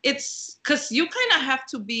it's because you kind of have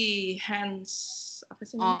to be hands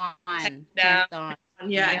down. Kind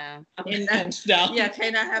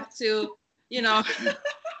of have to, you know,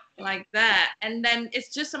 like that. And then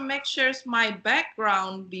it's just a mixture. My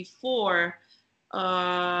background before,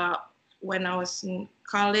 when I was in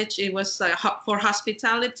college, it was for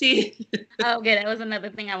hospitality. Okay, that was another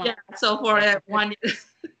thing I wanted. Yeah, so for 1 year.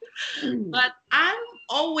 But I'm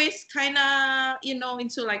always kind of, you know,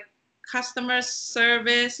 into like customer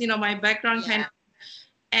service, you know, my background kind of.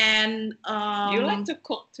 And you like to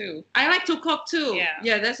cook too. I like to cook too.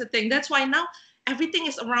 Yeah, that's the thing. That's why now everything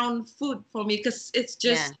is around food for me, because it's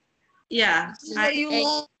just it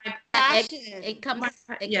comes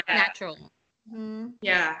natural. Mm-hmm.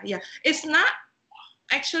 Yeah. It's not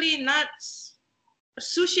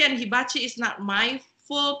sushi and hibachi is not my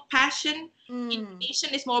full passion.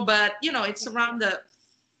 Indonesian is more, but you know, it's around the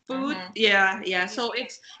food. Yeah. So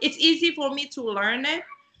it's easy for me to learn it.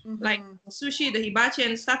 Like sushi, the hibachi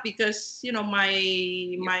and stuff, because you know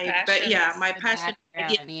my passion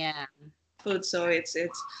food. So it's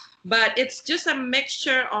but it's just a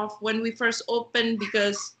mixture of when we first opened,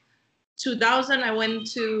 because 2000 I went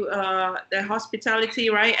to the hospitality,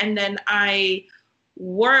 right, and then I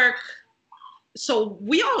work. So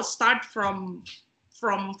we all start from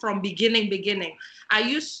beginning. I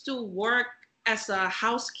used to work as a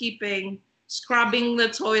housekeeping, scrubbing the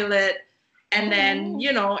toilet. And then,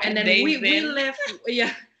 you know, and then we live,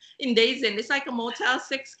 in Days Inn. It's like a Motel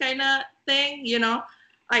 6 kind of thing, you know,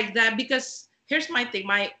 like that. Because here's my thing,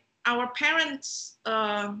 our parents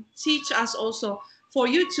teach us also, for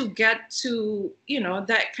you to get to, you know,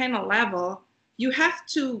 that kind of level, you have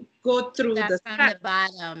to go through the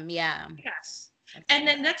bottom, Yes. And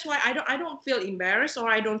then that's why I don't feel embarrassed, or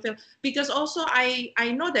I don't feel, because also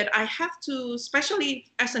I know that I have to,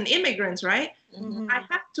 especially as an immigrant, right? I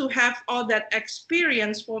have to have all that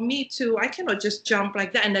experience for me to, I cannot just jump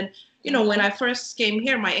like that. And then, you know, when I first came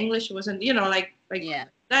here, my English wasn't, you know, like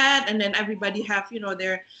that. And then everybody have, you know,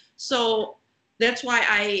 so that's why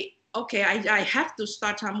I have to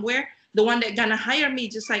start somewhere. The one that gonna hire me,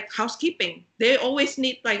 just like housekeeping, they always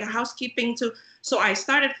need like a housekeeping too. So I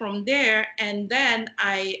started from there, and then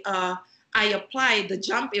I applied the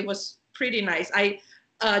jump. It was pretty nice. I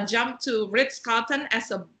jumped to Ritz-Carlton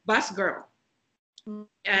as a bus girl.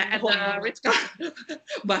 At the Ritz-Carlton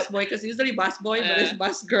bus boy, because usually bus boy, but it's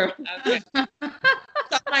bus girl. Okay. So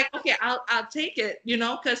I'm like, okay, I'll take it, you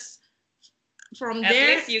know, because from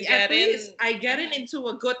there, I get it into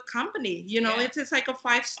a good company. You know, it's like a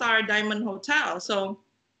 5-star Diamond Hotel. So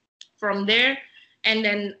from there, and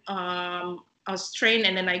then I was trained,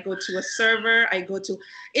 and then I go to a server. I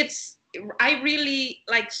really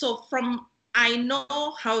like, so from, I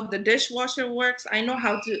know how the dishwasher works. I know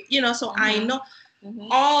how to, so I know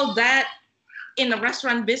all that in the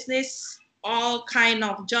restaurant business, all kind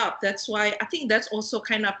of job. That's why I think that's also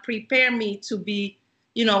kind of prepare me to be,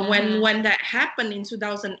 when that happened in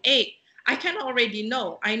 2008, I kind of already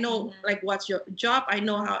know. I know like what's your job. I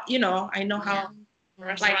know how, I know how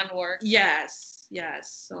restaurant work. Yes.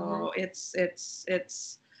 So it's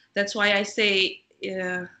that's why I say,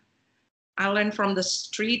 I learned from the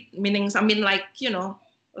street, meaning, I mean, like,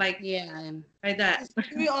 like, like that.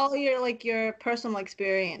 Through all your personal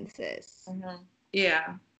experiences.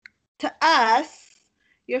 Yeah. To us,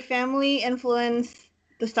 your family influenced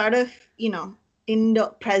the start of, Indo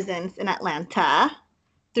presence in Atlanta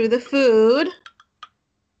through the food.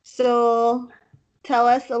 So tell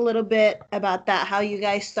us a little bit about that, how you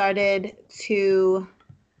guys started to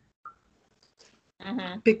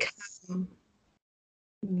become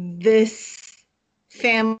this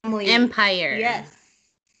family empire. Yes.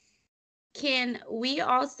 Can we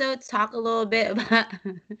also talk a little bit about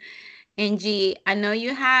Angie? I know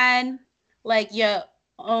you had like your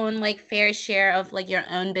own like fair share of like your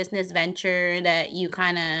own business venture that you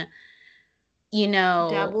kind of,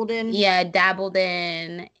 dabbled in. Yeah, dabbled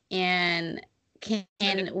in. And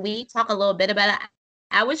can we talk a little bit about it?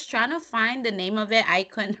 I was trying to find the name of it. I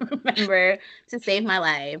couldn't remember to save my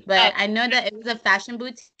life, but I know that it was a fashion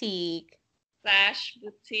boutique. Slash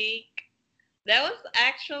boutique. That was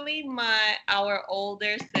actually our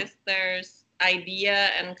older sister's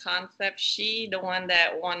idea and concept. She the one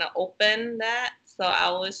that want to open that, so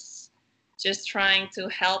I was just trying to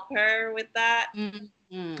help her with that.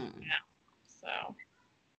 Yeah. So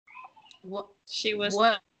she was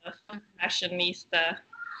a fashionista.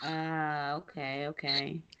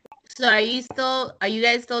 Okay. So are you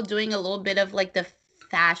guys still doing a little bit of like the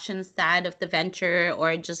fashion side of the venture,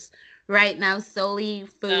 or just right now solely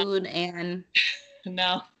food? And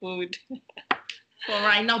no food for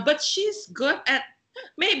right now, but she's good at,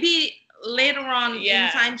 maybe later on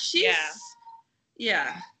in time, she's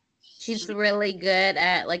she's really good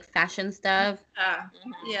at like fashion stuff.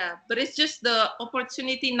 Yeah, but it's just the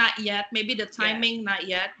opportunity not yet, maybe the timing not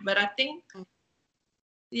yet, but I think,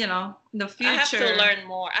 in the future I have to learn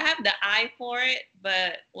more. I have the eye for it,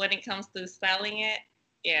 but when it comes to selling it,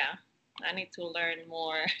 I need to learn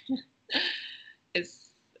more.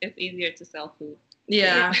 It's easier to sell food.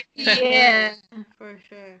 Yeah. For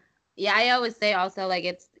sure. Yeah, I always say also, like,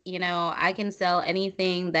 it's, I can sell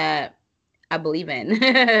anything that I believe in.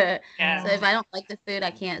 So if I don't like the food,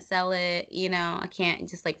 I can't sell it. I can't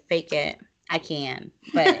just like fake it. I can,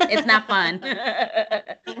 but it's not fun.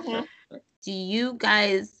 Do you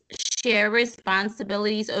guys share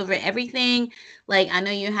responsibilities over everything? Like, I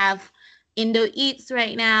know you have Indo Eats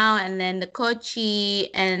right now, and then the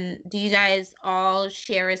Kochi, and do you guys all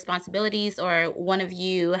share responsibilities, or one of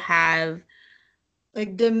you have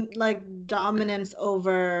like dominance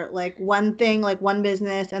over like one thing, like one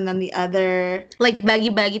business, and then the other, like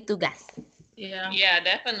bagi-bagi tugas? Yeah,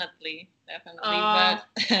 definitely. But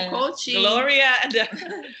Kochi, Gloria,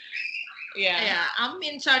 yeah, I'm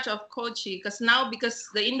in charge of Kochi because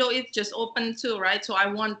the Indo Eats just opened too, right? So I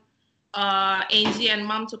want Angie and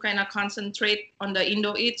Mom to kind of concentrate on the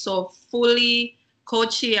Indo Eats. So fully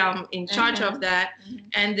Kochi, I'm in charge of that.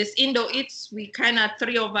 And this Indo Eats, we kind of,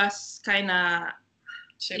 three of us kind of,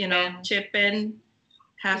 chip in,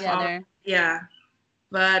 have our,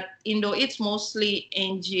 But Indo Eats mostly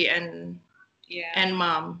Angie and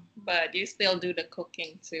Mom. But you still do the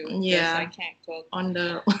cooking too. Yeah, I can't cook on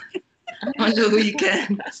the on the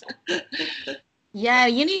weekends. Yeah,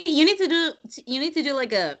 you need to do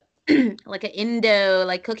like a like an Indo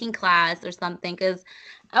like cooking class or something, because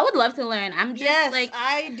I would love to learn. I'm just like,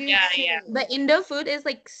 I do too. But Indo food is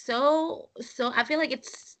like so I feel like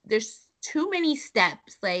there's too many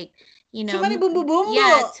steps, like, too many bumbu.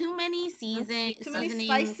 Yeah, too many seasonings,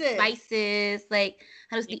 spices. Like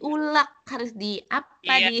harus diulek, harus di apa,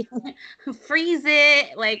 di freeze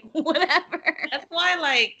it, like whatever. That's why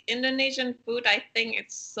like Indonesian food, I think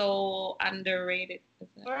it's so underrated.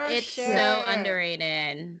 It's so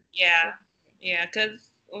underrated. Yeah,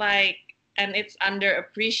 because like, and it's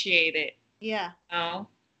underappreciated. Yeah.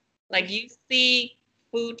 Like you see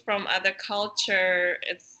food from other culture,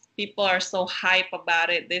 people are so hype about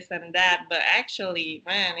it, this and that, but actually,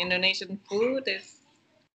 man, Indonesian food is,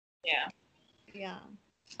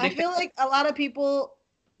 I feel like a lot of people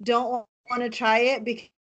don't want to try it because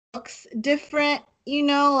it looks different,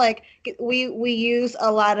 like we use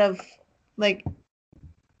a lot of like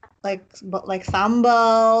like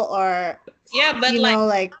sambal or Yeah, but you like know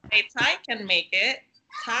like Thai can make it.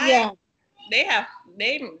 Thai, yeah they have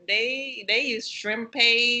they use shrimp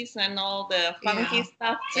paste and all the funky Yeah.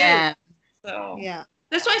 stuff too. Yeah. So yeah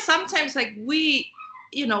That's why sometimes like we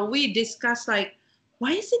discuss like,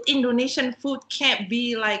 why is it Indonesian food can't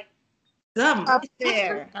be like them? up It's actually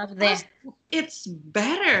there. Up there. it's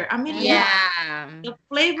better. I mean, Yeah. the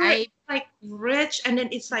flavor I is like rich, and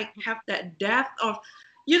then it's like have that depth of,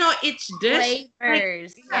 each dish.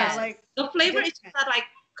 flavors. Yeah, Yes. like The flavor is different. not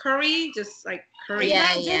like curry, just like curry. It's Yeah,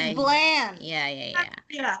 not just bland. Yeah.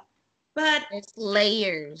 Yeah. But It's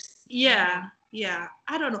layers. yeah,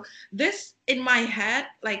 I don't know. This in my head,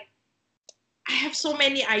 like I have so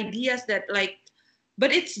many ideas that like,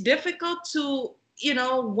 but it's difficult to,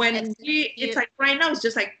 when it's like right now it's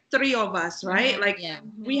just like three of us, right? Like Yeah.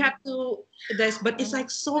 we have to but it's like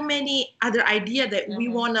so many other idea that we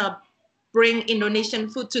Mhm. wanna bring Indonesian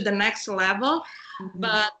food to the next level. Mm-hmm.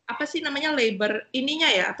 But apa sih namanya labor ininya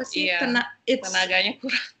ya? Apa sih? Iya. It's Tenaganya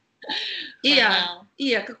kurang.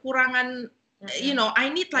 iya, kekurangan. I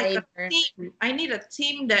need like Labor. a team. I need a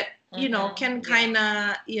team that can Yeah. kind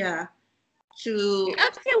of to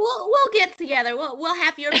Okay, we'll get together. We'll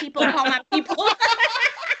have your people call my people.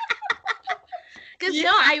 Because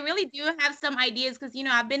no, I really do have some ideas. Because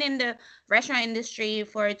I've been in the restaurant industry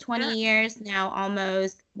for 20 years now,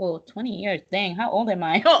 almost. Well, 20 years. Dang, how old am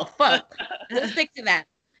I? Oh fuck. Let's stick to that.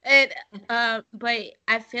 But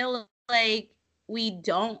I feel like we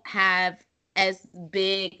don't have as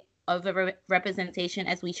big of a representation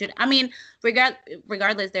as we should. I mean,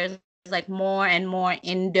 regardless, there's like more and more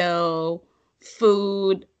Indo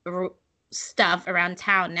food stuff around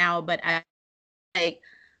town now, but I like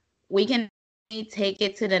we can take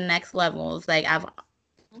it to the next levels. Like I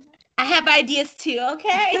have ideas too,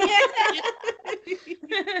 okay?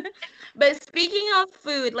 But speaking of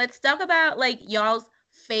food, let's talk about like y'all's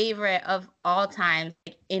favorite of all time,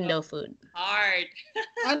 like Indo food. Hard.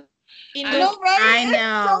 I know, right? I It's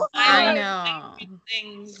know. so I hard. know.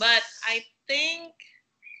 Everything. But I think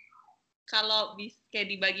kalau bisa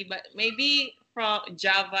dibagi, maybe from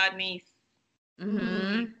Javanese.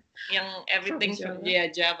 Mm-hmm. Yang everything from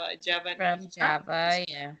Java. From Java,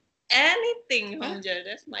 yeah. Anything from Java,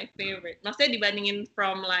 that's my favorite. Maksudnya dibandingin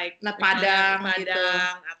from like Padang Padang gitu.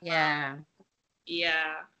 atau Yeah.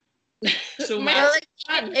 iya. Well,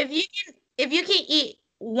 if you can eat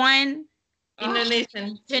one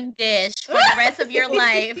Indonesian dish for the rest of your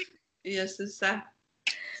life, iya susah.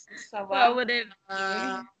 what would it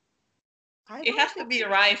be? It has to be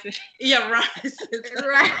rice. Iya rice.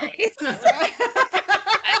 Rice.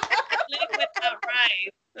 I live without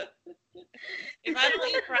rice. If I don't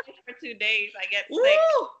eat rice for 2 days, I get sick.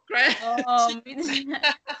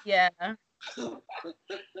 Yeah. And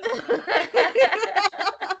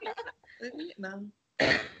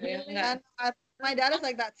my dad is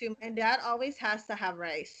like that too. My dad always has to have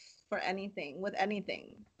rice for anything, with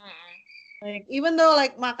anything. Like even though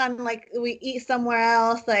like makan, like we eat somewhere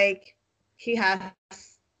else, like he has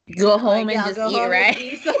Go home like, and just eat rice.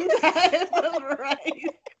 Eat some type of rice.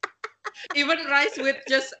 Even rice with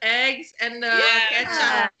just eggs and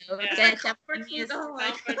ketchup. Ketchup.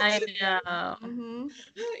 I know. Mm-hmm.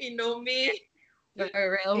 Indomie. For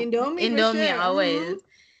real. Indomie for Indomie sure. always.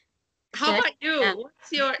 How about you?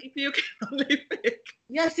 What's your, if you can only pick?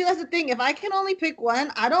 Yeah, see, that's the thing. If I can only pick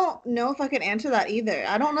one, I don't know if I can answer that either.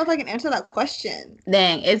 I don't know if I can answer that question.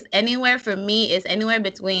 Dang, it's anywhere for me. It's anywhere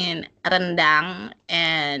between rendang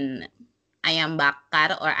and ayam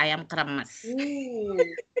bakar or ayam kremes. Ooh.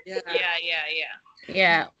 Yeah.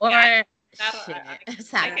 Yeah, or sate.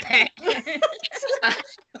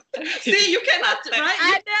 See, you cannot, right?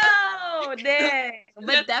 I know, dang.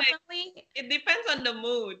 But definitely, It depends on the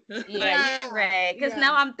mood. yeah, you're right. Because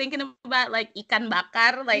now I'm thinking about like ikan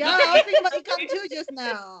bakar. Like, Yeah, I was thinking about ikan too just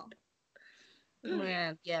now.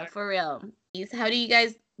 Yeah, for real. How do you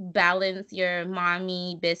guys balance your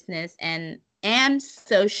mommy business and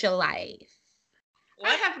social life?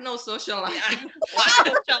 I have no social life. What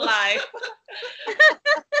social life?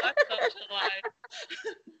 What social life?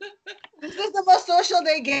 This is the most social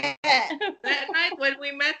they get. That night when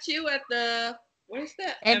we met you at the, what is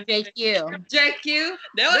that? MJQ. JQ.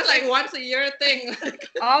 That Was was like like once a year thing.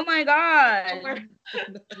 Oh my god.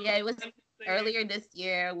 Yeah, it was earlier this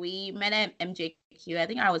year. We met at MJQ. I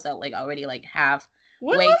think I was like already like half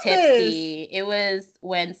way tipsy. It was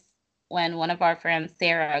when one of our friends,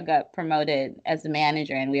 Sarah, got promoted as the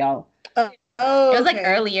manager, and we all. Oh, it was like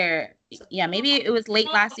earlier. Yeah, maybe it was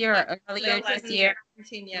late last year or earlier this year.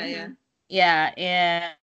 Yeah,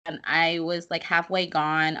 and I was like halfway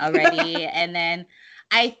gone already, and then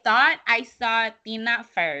I thought I saw Tina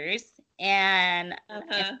first, and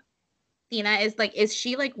Tina is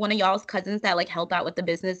she like one of y'all's cousins that like help out with the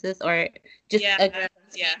businesses, or just a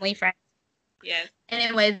family friend? Yes.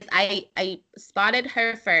 Anyways, I spotted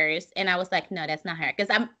her first, and I was like, no, that's not her,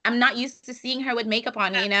 because I'm not used to seeing her with makeup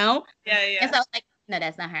on, you know. Yeah. And so I was like, no,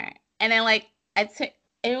 that's not her. And then like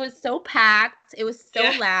it was so packed, it was so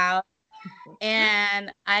loud,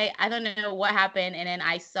 and I don't know what happened. And then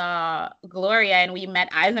I saw Gloria, and we met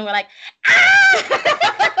eyes, and we're like,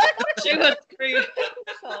 ah! She was screaming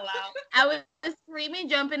so loud. I was screaming,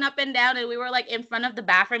 jumping up and down, and we were like in front of the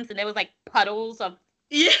bathrooms, and there was like puddles of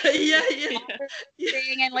yeah.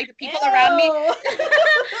 And like the people around me,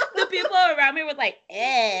 the people around me were like,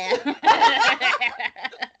 eh.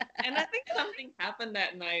 And I think something happened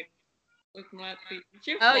that night with my feet.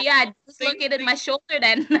 Oh yeah, I dislocated my shoulder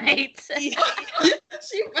that night.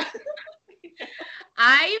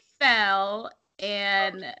 I fell,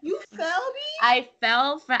 and you fell, I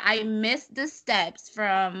missed the steps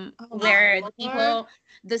from where the people,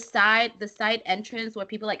 the side entrance where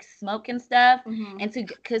people like smoke and stuff, and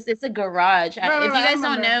because it's a garage. If you guys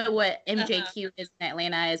don't know what MJQ is in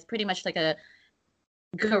Atlanta, it's pretty much like a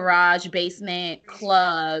garage basement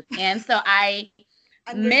club, and so I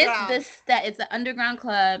missed the step. It's an underground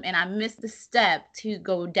club, and I missed the step to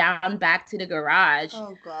go down back to the garage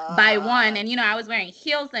by one. And I was wearing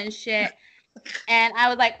heels and shit, and I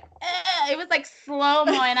was like, it was like slow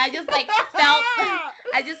mo, and I just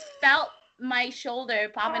felt my shoulder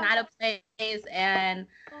popping out of place, and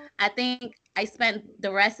I think I spent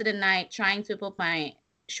the rest of the night trying to put my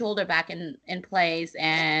shoulder back in place.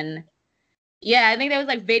 And yeah, I think there was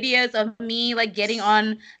like videos of me like getting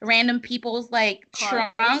on random people's like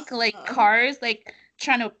trunk, like cars, like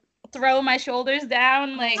trying to throw my shoulders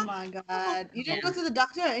down. Like, oh my god, you didn't go to the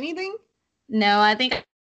doctor or anything? No, I think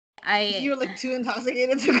you were like too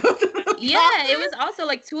intoxicated to go to the doctor. Yeah, it was also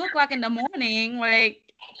like 2:00 in the morning,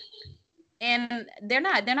 like, and they're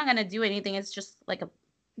not gonna do anything. It's just like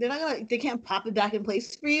they can't pop it back in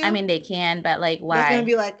place for you. I mean, they can, but like, why? It's gonna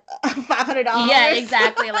be like $500. Yeah,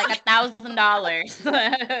 exactly, like $1,000. So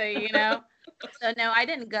no, I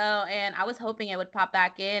didn't go, and I was hoping it would pop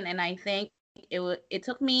back in, and I think it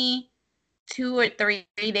took me 2 or 3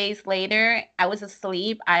 days later. I was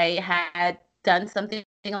asleep. I had done something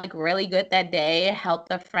like really good that day, helped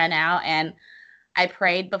a friend out, and I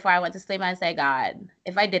prayed before I went to sleep. I said, God,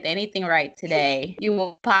 if I did anything right today, you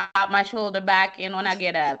will pop my shoulder back in when I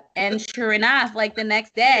get up. And sure enough, like the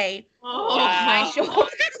next day, my shoulder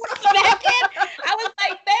was back in. I was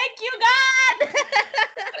like, thank you, God.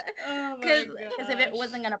 Because if it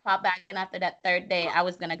wasn't going to pop back in after that third day, I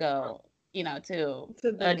was going to go, to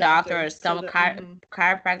a doctor or some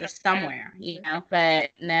chiropractor somewhere, but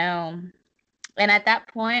no. And at that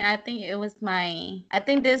point, I think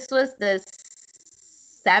this was the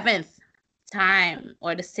 7th time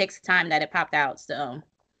or the 6th time that it popped out. So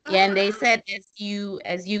yeah, and they said as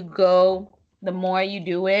you go, the more you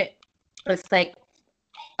do it, it's like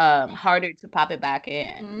harder to pop it back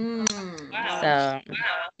in. Wow. So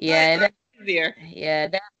yeah, that's easier. Yeah,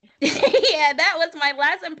 that was my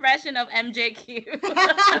last impression of MJQ.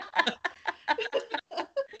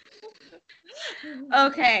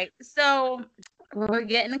 Okay, so we're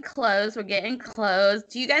getting close.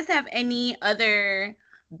 Do you guys have any other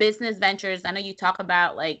business ventures? I know you talk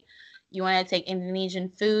about like you want to take Indonesian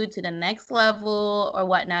food to the next level or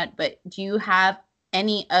whatnot, but do you have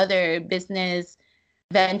any other business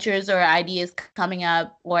ventures or ideas coming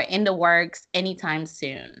up or in the works anytime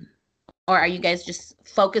soon? Or are you guys just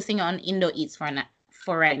focusing on Indo Eats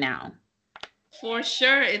for right now? For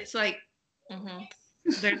sure, it's like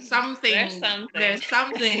there's something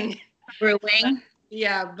brewing.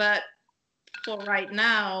 Yeah, but for right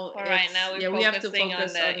now, we're focusing on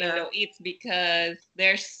the Indo Eats because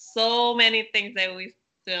there's so many things that we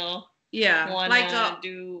still want to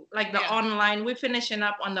do. Like the online, we're finishing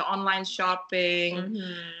up on the online shopping,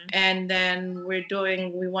 and then we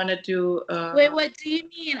want to do. Wait, what do you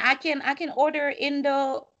mean? I can order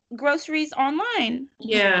Indo groceries online?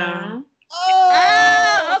 Yeah.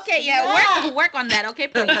 Oh, okay, yeah. Work on that, okay,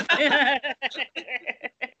 please.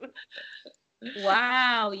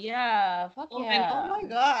 Wow, yeah. Fuck yeah. Oh my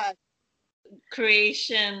god.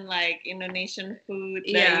 Creation like Indonesian food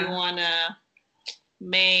that you wanna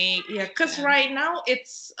make. Yeah, because right now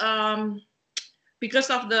it's because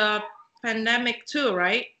of the pandemic too,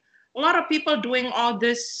 right? A lot of people doing all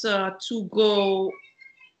this to go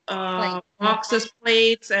boxes,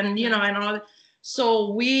 plates, and and all.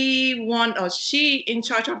 So we want she in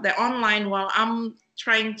charge of the online while I'm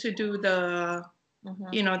trying to do the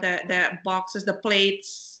the boxes, the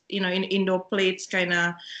plates, in Indo plates, kind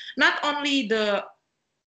of not only the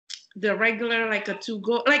regular like a to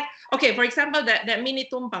go, like, okay, for example, that mini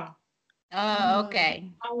tumpang. Oh, okay.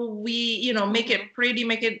 How we make it pretty,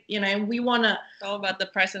 make it, and we want to All about the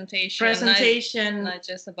presentation, not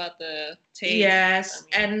just about the taste. Yes,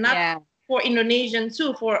 and not for Indonesian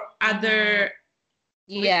too, for other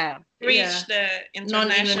reach the international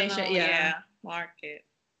non-Indonesia market.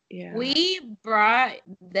 Yeah, we brought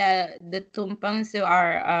the tumpang to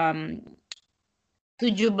our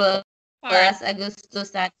 17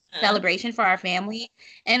 Agustus celebration for our family,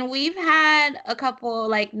 and we've had a couple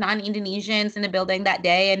like non-Indonesians in the building that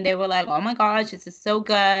day, and they were like, oh my gosh, this is so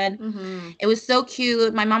good. It was so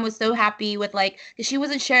cute. My mom was so happy with like, because she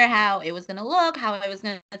wasn't sure how it was gonna look, how it was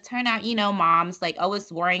gonna turn out. Moms like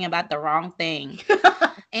always worrying about the wrong thing.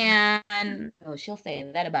 And she'll say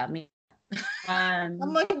that about me.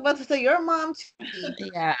 I'm like about to say your mom too.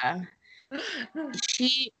 Yeah.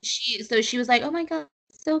 She was like, oh my god,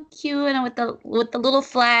 so cute, and with the little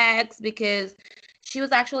flags, because she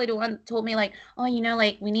was actually the one told me like, oh,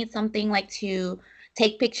 like we need something like to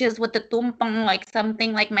take pictures with the tumpang, like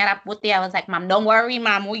something like merah putih. I was like, Mom, don't worry,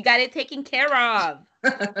 Mom, we got it taken care of.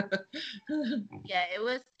 Yeah, it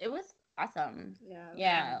was awesome.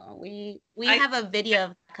 Yeah, we have a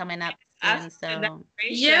video coming up soon, so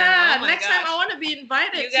yeah, next time I want to be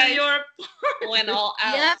invited to your went all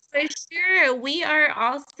out. Yeah, for sure. We are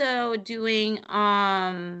also doing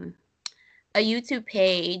a YouTube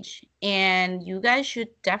page, and you guys should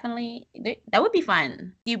definitely, that would be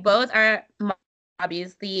fun. You both are,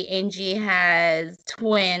 obviously, Angie has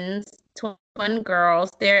twin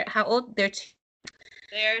girls. They're how old? They're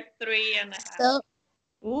 3.5. So,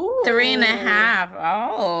 3.5.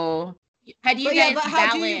 Oh. How do you guys balance?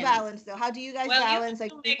 How do you balance though? How do you guys balance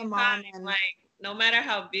like being a mom and like no matter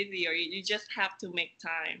how busy you just have to make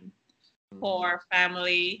time for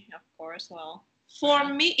family, of course. Well, for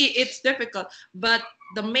me it's difficult, but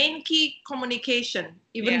the main key communication,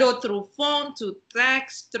 even though through phone, to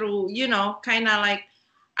text, through kind of like,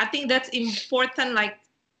 I think that's important. Like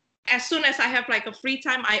as soon as I have like a free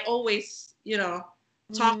time, I always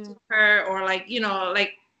talk to her, or like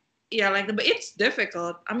but it's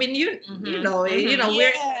difficult. I mean,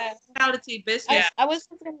 we're hospitality business. I was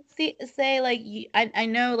gonna say like, I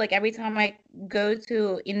know like every time I go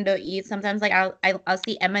to Indo Eat, sometimes like I'll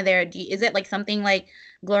see Emma there. Is it like something like,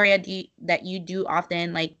 Gloria, that you do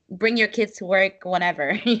often, like bring your kids to work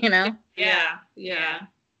whenever, Yeah.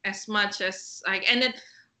 As much as and then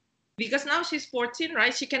because now she's 14,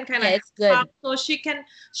 right? She can kind of good. So she can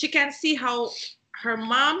see how her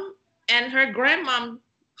mom and her grandmom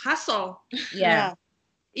hustle. Yeah.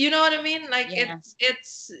 You know what I mean? Like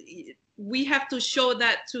it's we have to show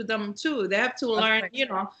that to them too. They have to learn,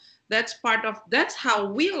 that's how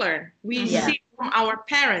we learn. We see from our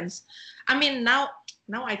parents. I mean, now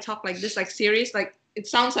I talk like this, like serious, like it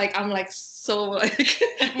sounds like I'm like so like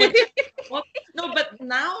no, but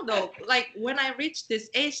now though, like when I reach this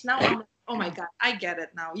age now, I'm like, oh my God, I get it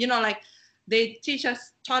now. Like they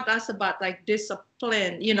taught us about like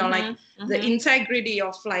discipline, like the integrity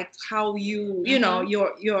of like how you,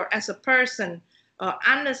 you're as a person,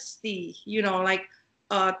 honesty, like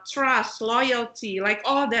trust, loyalty, like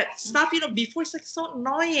all that stuff, before it's like so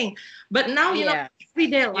annoying. But now,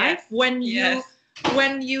 everyday life, when you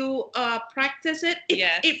practice it,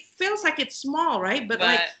 it feels like it's small, right?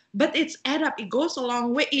 But it's add up. It goes a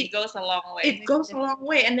long way. It goes a long way. It goes a long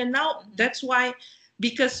way. And then now that's why,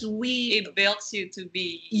 because it builds you to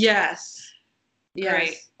be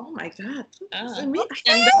great. Oh my God.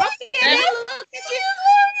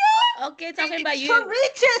 Okay, talking about you. For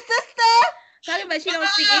Richard, sister. Talking about you don't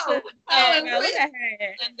speak English. Oh, girl, look at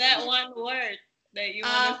her. And that one word that you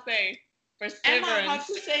want to say. Perseverance. Emma, how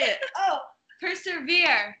to say it?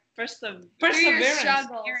 Persevere.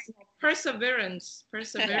 Perseverance.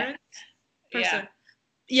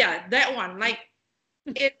 Yeah, that one. Like,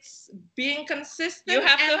 it's being consistent. You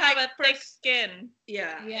have to have like a thick skin.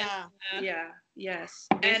 Yes.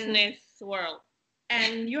 Business world.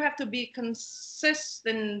 And you have to be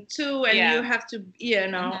consistent too, and you have to,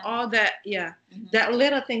 all that, that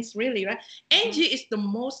little things, really, right? Angie is the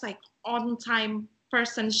most like on time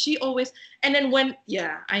person. She always, and then when,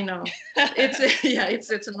 I know,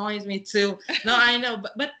 it annoys me too. No, I know,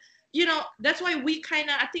 but that's why we kind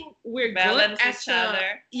of, I think we're balance good as each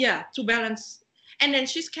other. To balance. And then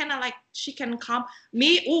she's kind of like, she can calm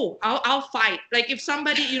me. Oh, I'll fight. Like if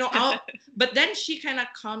somebody, but then she kind of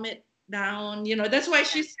calm it down. That's why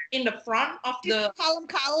she's in the front of the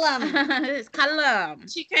column. It's column.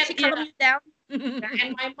 She can calm you down.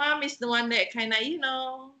 And my mom is the one that kind of,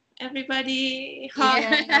 everybody hug.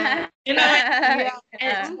 Yeah. You know, Yeah.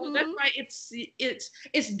 and so that's why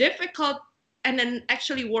it's difficult. And then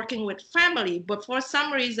actually working with family, but for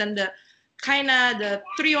some reason the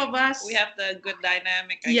three of us, We have the good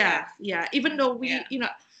dynamic, I yeah, guess. yeah. Even though we, Yeah. you know,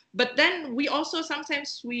 but then we also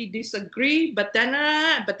sometimes we disagree, but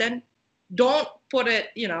then don't put it,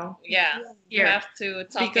 you know, Yeah. You here. have to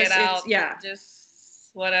talk Because it out. yeah, Just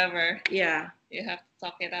whatever. yeah, You have to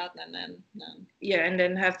talk it out and then. yeah, and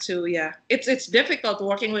then have to, yeah. It's difficult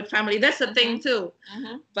working with family. That's the thing too.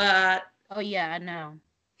 Mm-hmm. But Oh yeah, I know.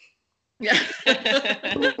 yeah.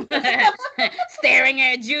 Staring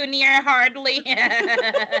at Junior hardly.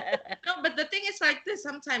 No, but the thing is like this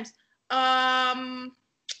sometimes.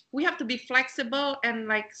 We have to be flexible, and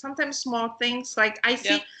like sometimes small things like I You see.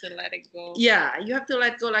 have to let it go. Yeah, you have to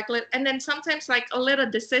let go, like and then sometimes like a little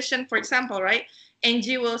decision, for example, right?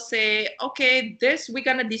 Angie will say, okay, this we're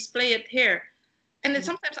gonna display it here, and then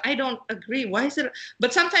sometimes I don't agree. Why is it?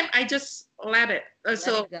 But sometimes I just let it.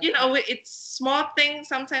 So it go. you know, it's small things.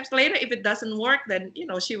 Sometimes later, if it doesn't work, then you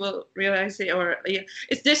know she will realize it. Or yeah,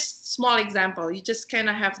 it's just small example. You just kind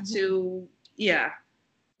of have to, yeah,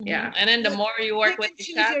 yeah, And then the more you work Pick with and each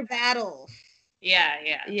choose other, your battles. yeah.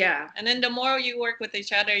 yeah. And then the more you work with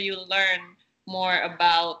each other, you learn more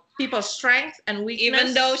about. People's strength and weakness.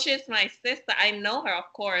 Even though she's my sister, I know her,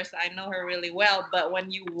 of course, I know her really well. But when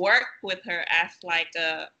you work with her as like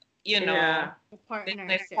a, Yeah.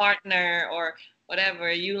 business partner or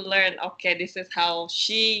whatever, you learn, okay, this is how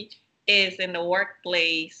she is in the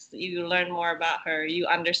workplace. You learn more about her. You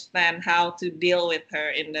understand how to deal with her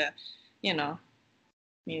in the,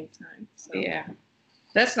 meantime. So. Yeah,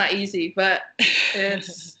 that's not easy, but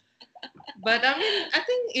it's. But I mean, I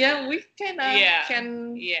think yeah, we kind of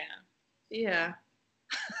can. Yeah.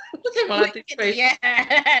 Look at Melati's face.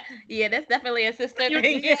 Yeah, that's definitely a sister You're,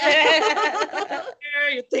 thing.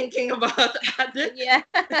 you're thinking about it. Yeah.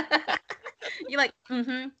 You're like,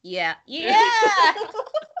 yeah.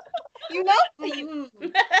 You know?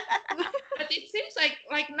 But it seems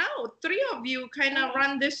like now three of you kind of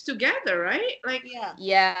run this together, right? Like Yeah.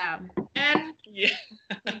 Yeah. and Yeah.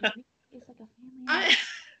 I.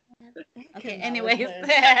 Okay, anyways.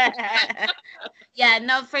 Yeah,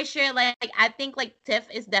 no, for sure. Like I think like Tiff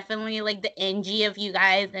is definitely like the Angie of you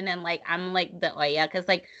guys, and then like I'm like the Oya, because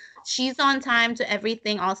like she's on time to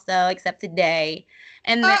everything also except today.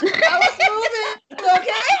 And then I was moving,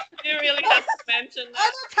 okay? You really have to mention that.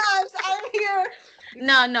 Other times I'm here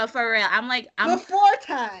no, for real. I'm before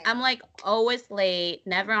time. I'm like always late,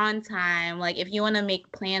 never on time. Like if you want to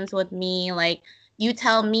make plans with me, like you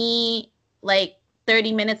tell me like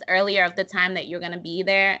 30 minutes earlier of the time that you're going to be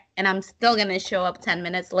there, and I'm still going to show up 10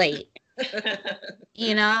 minutes late.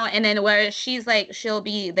 You know? And then where she's like, she'll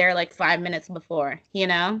be there like 5 minutes before, you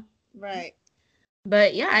know? Right.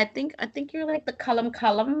 But yeah, I think you're like the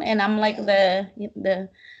column, and I'm like the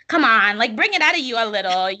come on, like bring it out of you a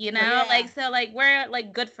little, you know? Yeah. Like so like we're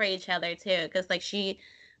like good for each other too, because like she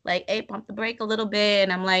like, hey, pump the brake a little bit,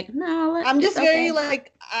 and I'm like, no, I'm just very okay.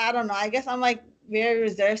 like, I don't know, I guess I'm like very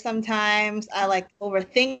reserved sometimes. I like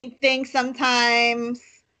overthink things sometimes.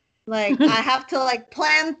 Like I have to like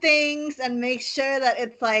plan things and make sure that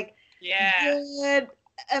it's like good,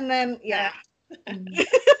 and then yeah.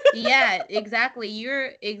 Yeah, exactly.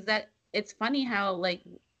 It's funny how like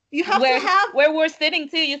you have to have where we're sitting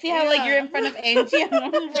too. You see how like you're in front of Angie and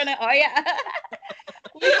I'm in front of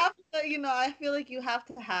we have to, I feel like you have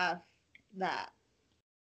to have that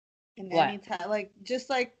in any time, like just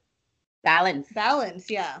like balance,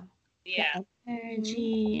 yeah.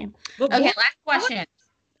 Energy. But okay, last question.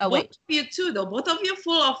 Oh wait, both of you too though. Both of you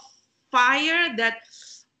full of fire that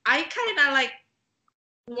I kind of like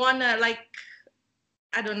wanna like,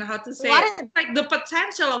 I don't know how to say it. Like the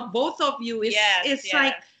potential of both of you is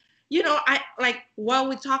like, I like while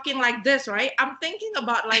we're talking like this, right? I'm thinking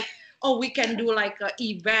about like, oh, we can do like an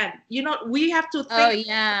event. We have to think. Oh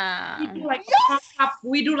yeah. We do like a pop-up.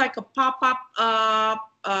 We do like a pop-up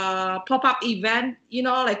pop-up event.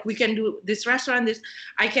 Like we can do this restaurant. This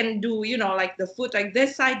I can do. Like the food like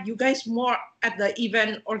this side. You guys more at the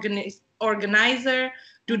event organizer.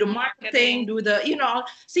 Do the marketing, do the,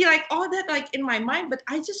 see like all that like in my mind, but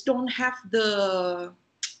I just don't have the,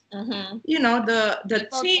 the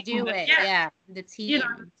team. Do it. Yeah, the team.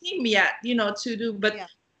 The team yet, to do, but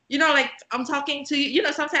like I'm talking to you,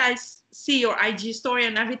 sometimes I see your IG story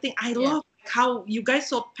and everything. I love how you guys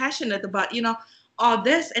so passionate about, all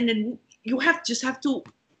this, and then you just have to,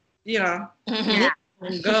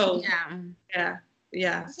 go.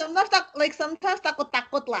 Yeah. Sometimes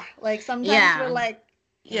takut lah. Like sometimes we're like,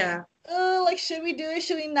 like should we do it?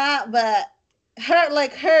 Should we not? But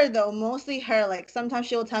her though, mostly her. Like sometimes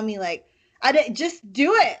she'll tell me like, I didn't just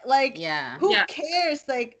do it. Like, Yeah. who Yeah. cares?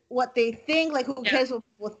 Like what they think. Like who Yeah. cares what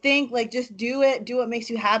people think? Like just do it. Do what makes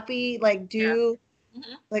you happy. Like do Mhm.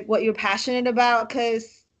 like what you're passionate about,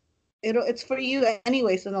 because it's for you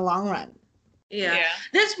anyways in the long run. Yeah.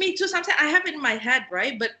 That's me too. Sometimes I have it in my head,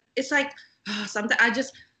 right? But it's like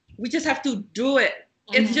sometimes we just have to do it.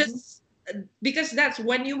 It's Mhm. just because that's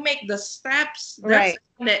when you make the steps. That's Right.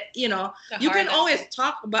 that The you can hardest always thing.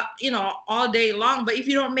 talk about all day long, but if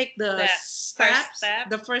you don't make the That steps, step.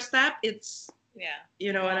 the first step, it's Yeah.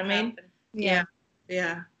 you know what I Won't mean? happen. Yeah.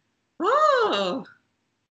 Yeah. Oh.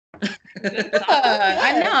 Good talk.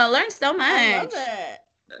 I know. I learned so much. I love it.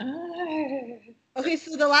 Okay,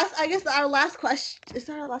 so I guess our last question, is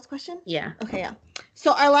that our last question? Yeah. Okay, yeah.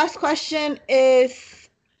 So our last question is,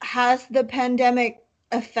 has the pandemic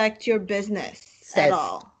affect your business at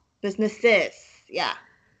all? Businesses, yeah.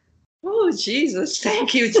 Oh, Jesus.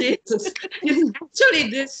 Thank you, Jesus. Actually,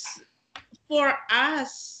 this for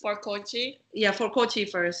us. For Kochi, Yeah, for Kochi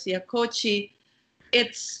first. Yeah, Kochi.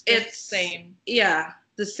 It's same. Yeah,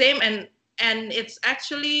 the same, and it's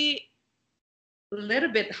actually a little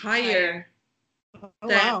bit higher. Oh,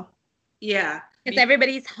 than- wow. Yeah. Because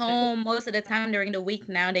everybody's home most of the time during the week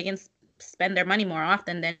now. They can spend their money more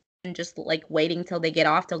often than just like waiting till they get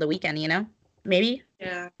off till the weekend, you know? Maybe?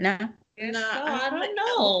 Yeah. No? Yes, No, so I I don't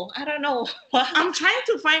know. I don't know. I'm trying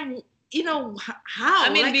to find, how. I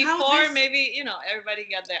mean, like, how before this- maybe everybody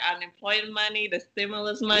got their unemployment money, the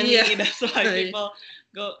stimulus money. Yeah. That's why people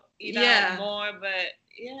go eat Yeah. out more. But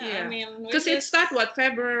I mean, because it started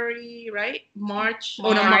February, right? March.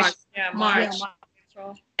 Oh no, March. March. Yeah, March. Yeah,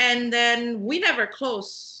 April. And then we never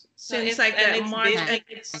close since it's- like and that it's March, busy and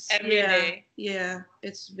it's every day. Yeah,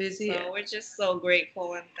 it's busy. So we're just so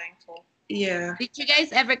grateful and thankful. Yeah. Did you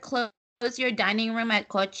guys ever close your dining room at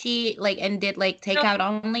Kochi, and did takeout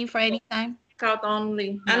only for any time? Takeout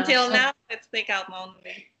only. Until So- now, it's takeout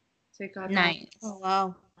only. Takeout Nice. Oh,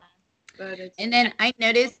 wow. But it's, And then I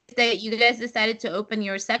noticed that you guys decided to open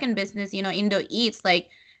your second business, Indo Eats,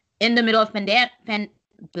 in the middle of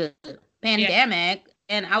pandemic.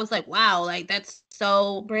 And I was like, wow, that's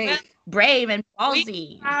so brave and ballsy.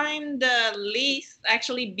 We signed the lease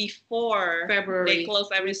actually before February. they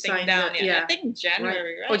closed everything signed down. it, Yeah, yeah. I think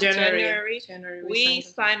January, right? Oh, January. We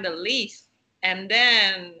signed the lease, and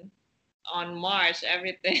then on March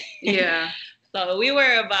everything. Yeah. So we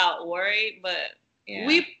were about worried, but yeah.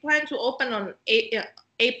 We plan to open on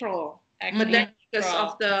April, Actually, but then because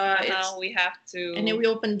of the we have to. and then we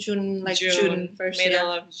open June first,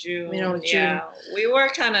 middle of June. Middle of Yeah, we were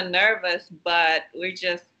kind of nervous, but we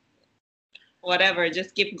just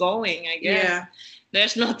just keep going. I guess. Yeah.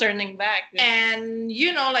 There's no turning back. And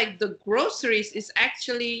the groceries is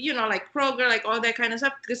actually like Kroger, like all that kind of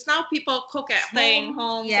stuff, because now people cook at Staying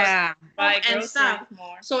home. Yeah. Buy and groceries stuff.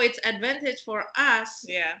 more. So it's advantage for us.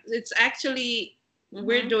 Yeah. It's actually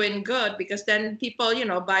we're doing good, because then people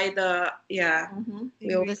buy the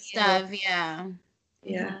The stuff, yeah.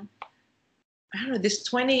 yeah. I don't know, this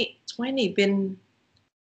 2020 been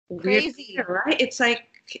Crazy. weird, right? It's like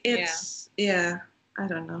I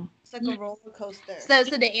don't know. It's like a roller coaster. So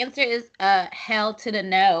the answer is hell to the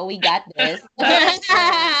no. We got this.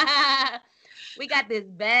 We got this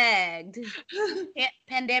bagged.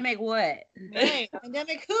 Pandemic what? Hey,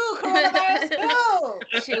 pandemic who? Coronavirus who?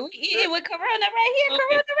 Should we eat it with Corona right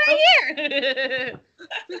here?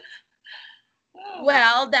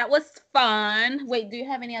 Well, that was fun. Wait, do you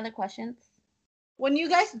have any other questions? When you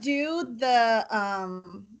guys do the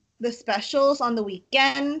specials on the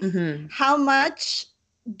weekends, Mm-hmm. how much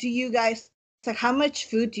do you guys how much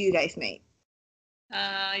food do you guys make?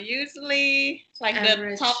 Usually,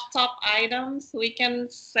 Average. the top items we can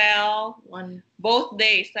sell One both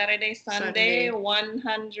days, Saturday, Sunday, Saturday.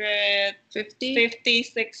 150, 50.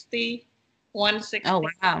 60, 160. Oh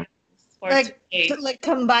wow. For Like 2 days.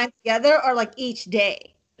 combined together, or like each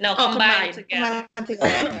day? No, combined. combined together. Combined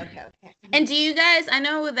together. Okay. And do you guys? I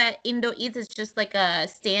know that Indo Eats is just like a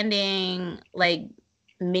standing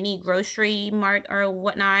mini grocery mart or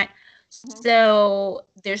whatnot. Mhm. So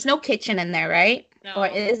there's no kitchen in there, right? No. Or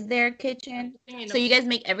is there a kitchen? So you guys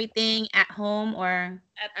make everything at home, or?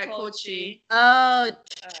 At Kochi. Oh,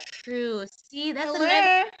 true. See, that's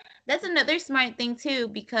Hello. another smart thing too,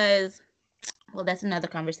 because, well, that's another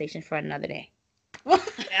conversation for another day.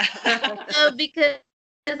 Yeah. So because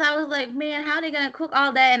I was like, man, how are they gonna cook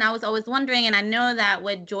all that? And I was always wondering, and I know that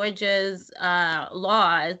with Georgia's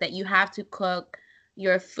laws that you have to cook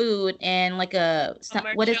your food in what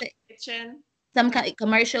is it? Kitchen. Some kind of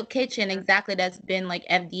commercial kitchen, exactly, that's been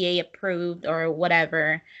FDA approved or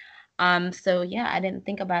whatever. So yeah, I didn't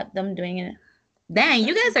think about them doing it Dang,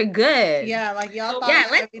 you guys are good. Yeah, like y'all thought Yeah,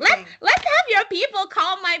 of let's everything. have your people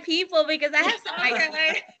call my people because I have some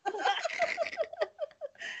ideas.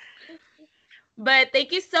 But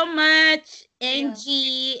thank you so much,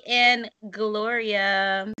 Angie and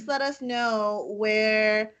Gloria. Just let us know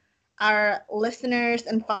where our listeners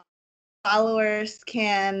and followers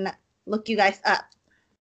can look you guys up.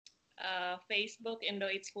 Facebook Indo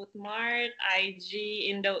Eats Food Mart, IG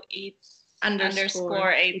Indo Eats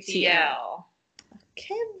Underscore ATL.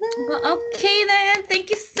 Okay then. Well, okay then. Thank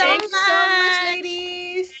you so Thanks much. so much,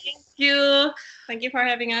 ladies. Thank you for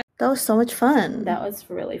having us. That was so much fun. That was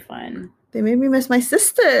really fun. They made me miss my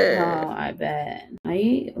sister. Oh, I bet.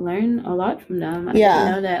 I learned a lot from them. I Yeah.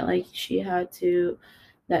 didn't know that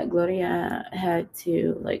that Gloria had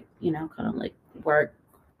to kind of work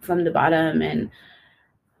from the bottom and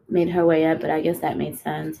made her way up, but I guess that made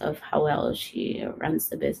sense of how well she runs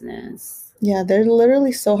the business. Yeah, they're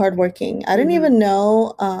literally so hardworking. I didn't even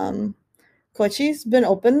know Kochi's been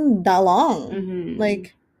open that long.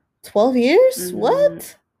 Like 12 years?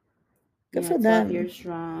 What? Good for 12 them. 12 years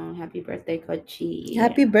strong. Happy birthday, Kochi.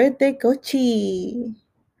 Happy birthday, Kochi.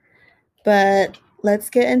 But let's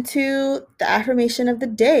get into the affirmation of the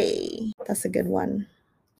day. That's a good one.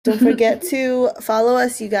 Don't forget to follow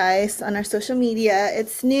us, you guys, on our social media.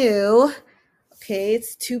 It's new. Okay,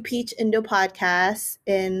 it's 2 Peach Indo Podcast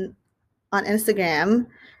on Instagram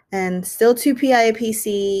and still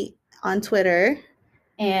 2PIAPC on Twitter.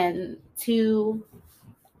 And 2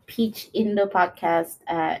 Peach Indo Podcast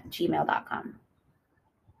at gmail.com.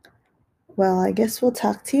 Well, I guess we'll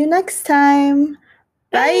talk to you next time.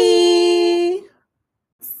 Bye.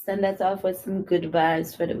 Send us off with some good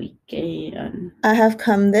vibes for the weekend. I have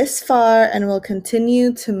come this far and will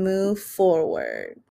continue to move forward.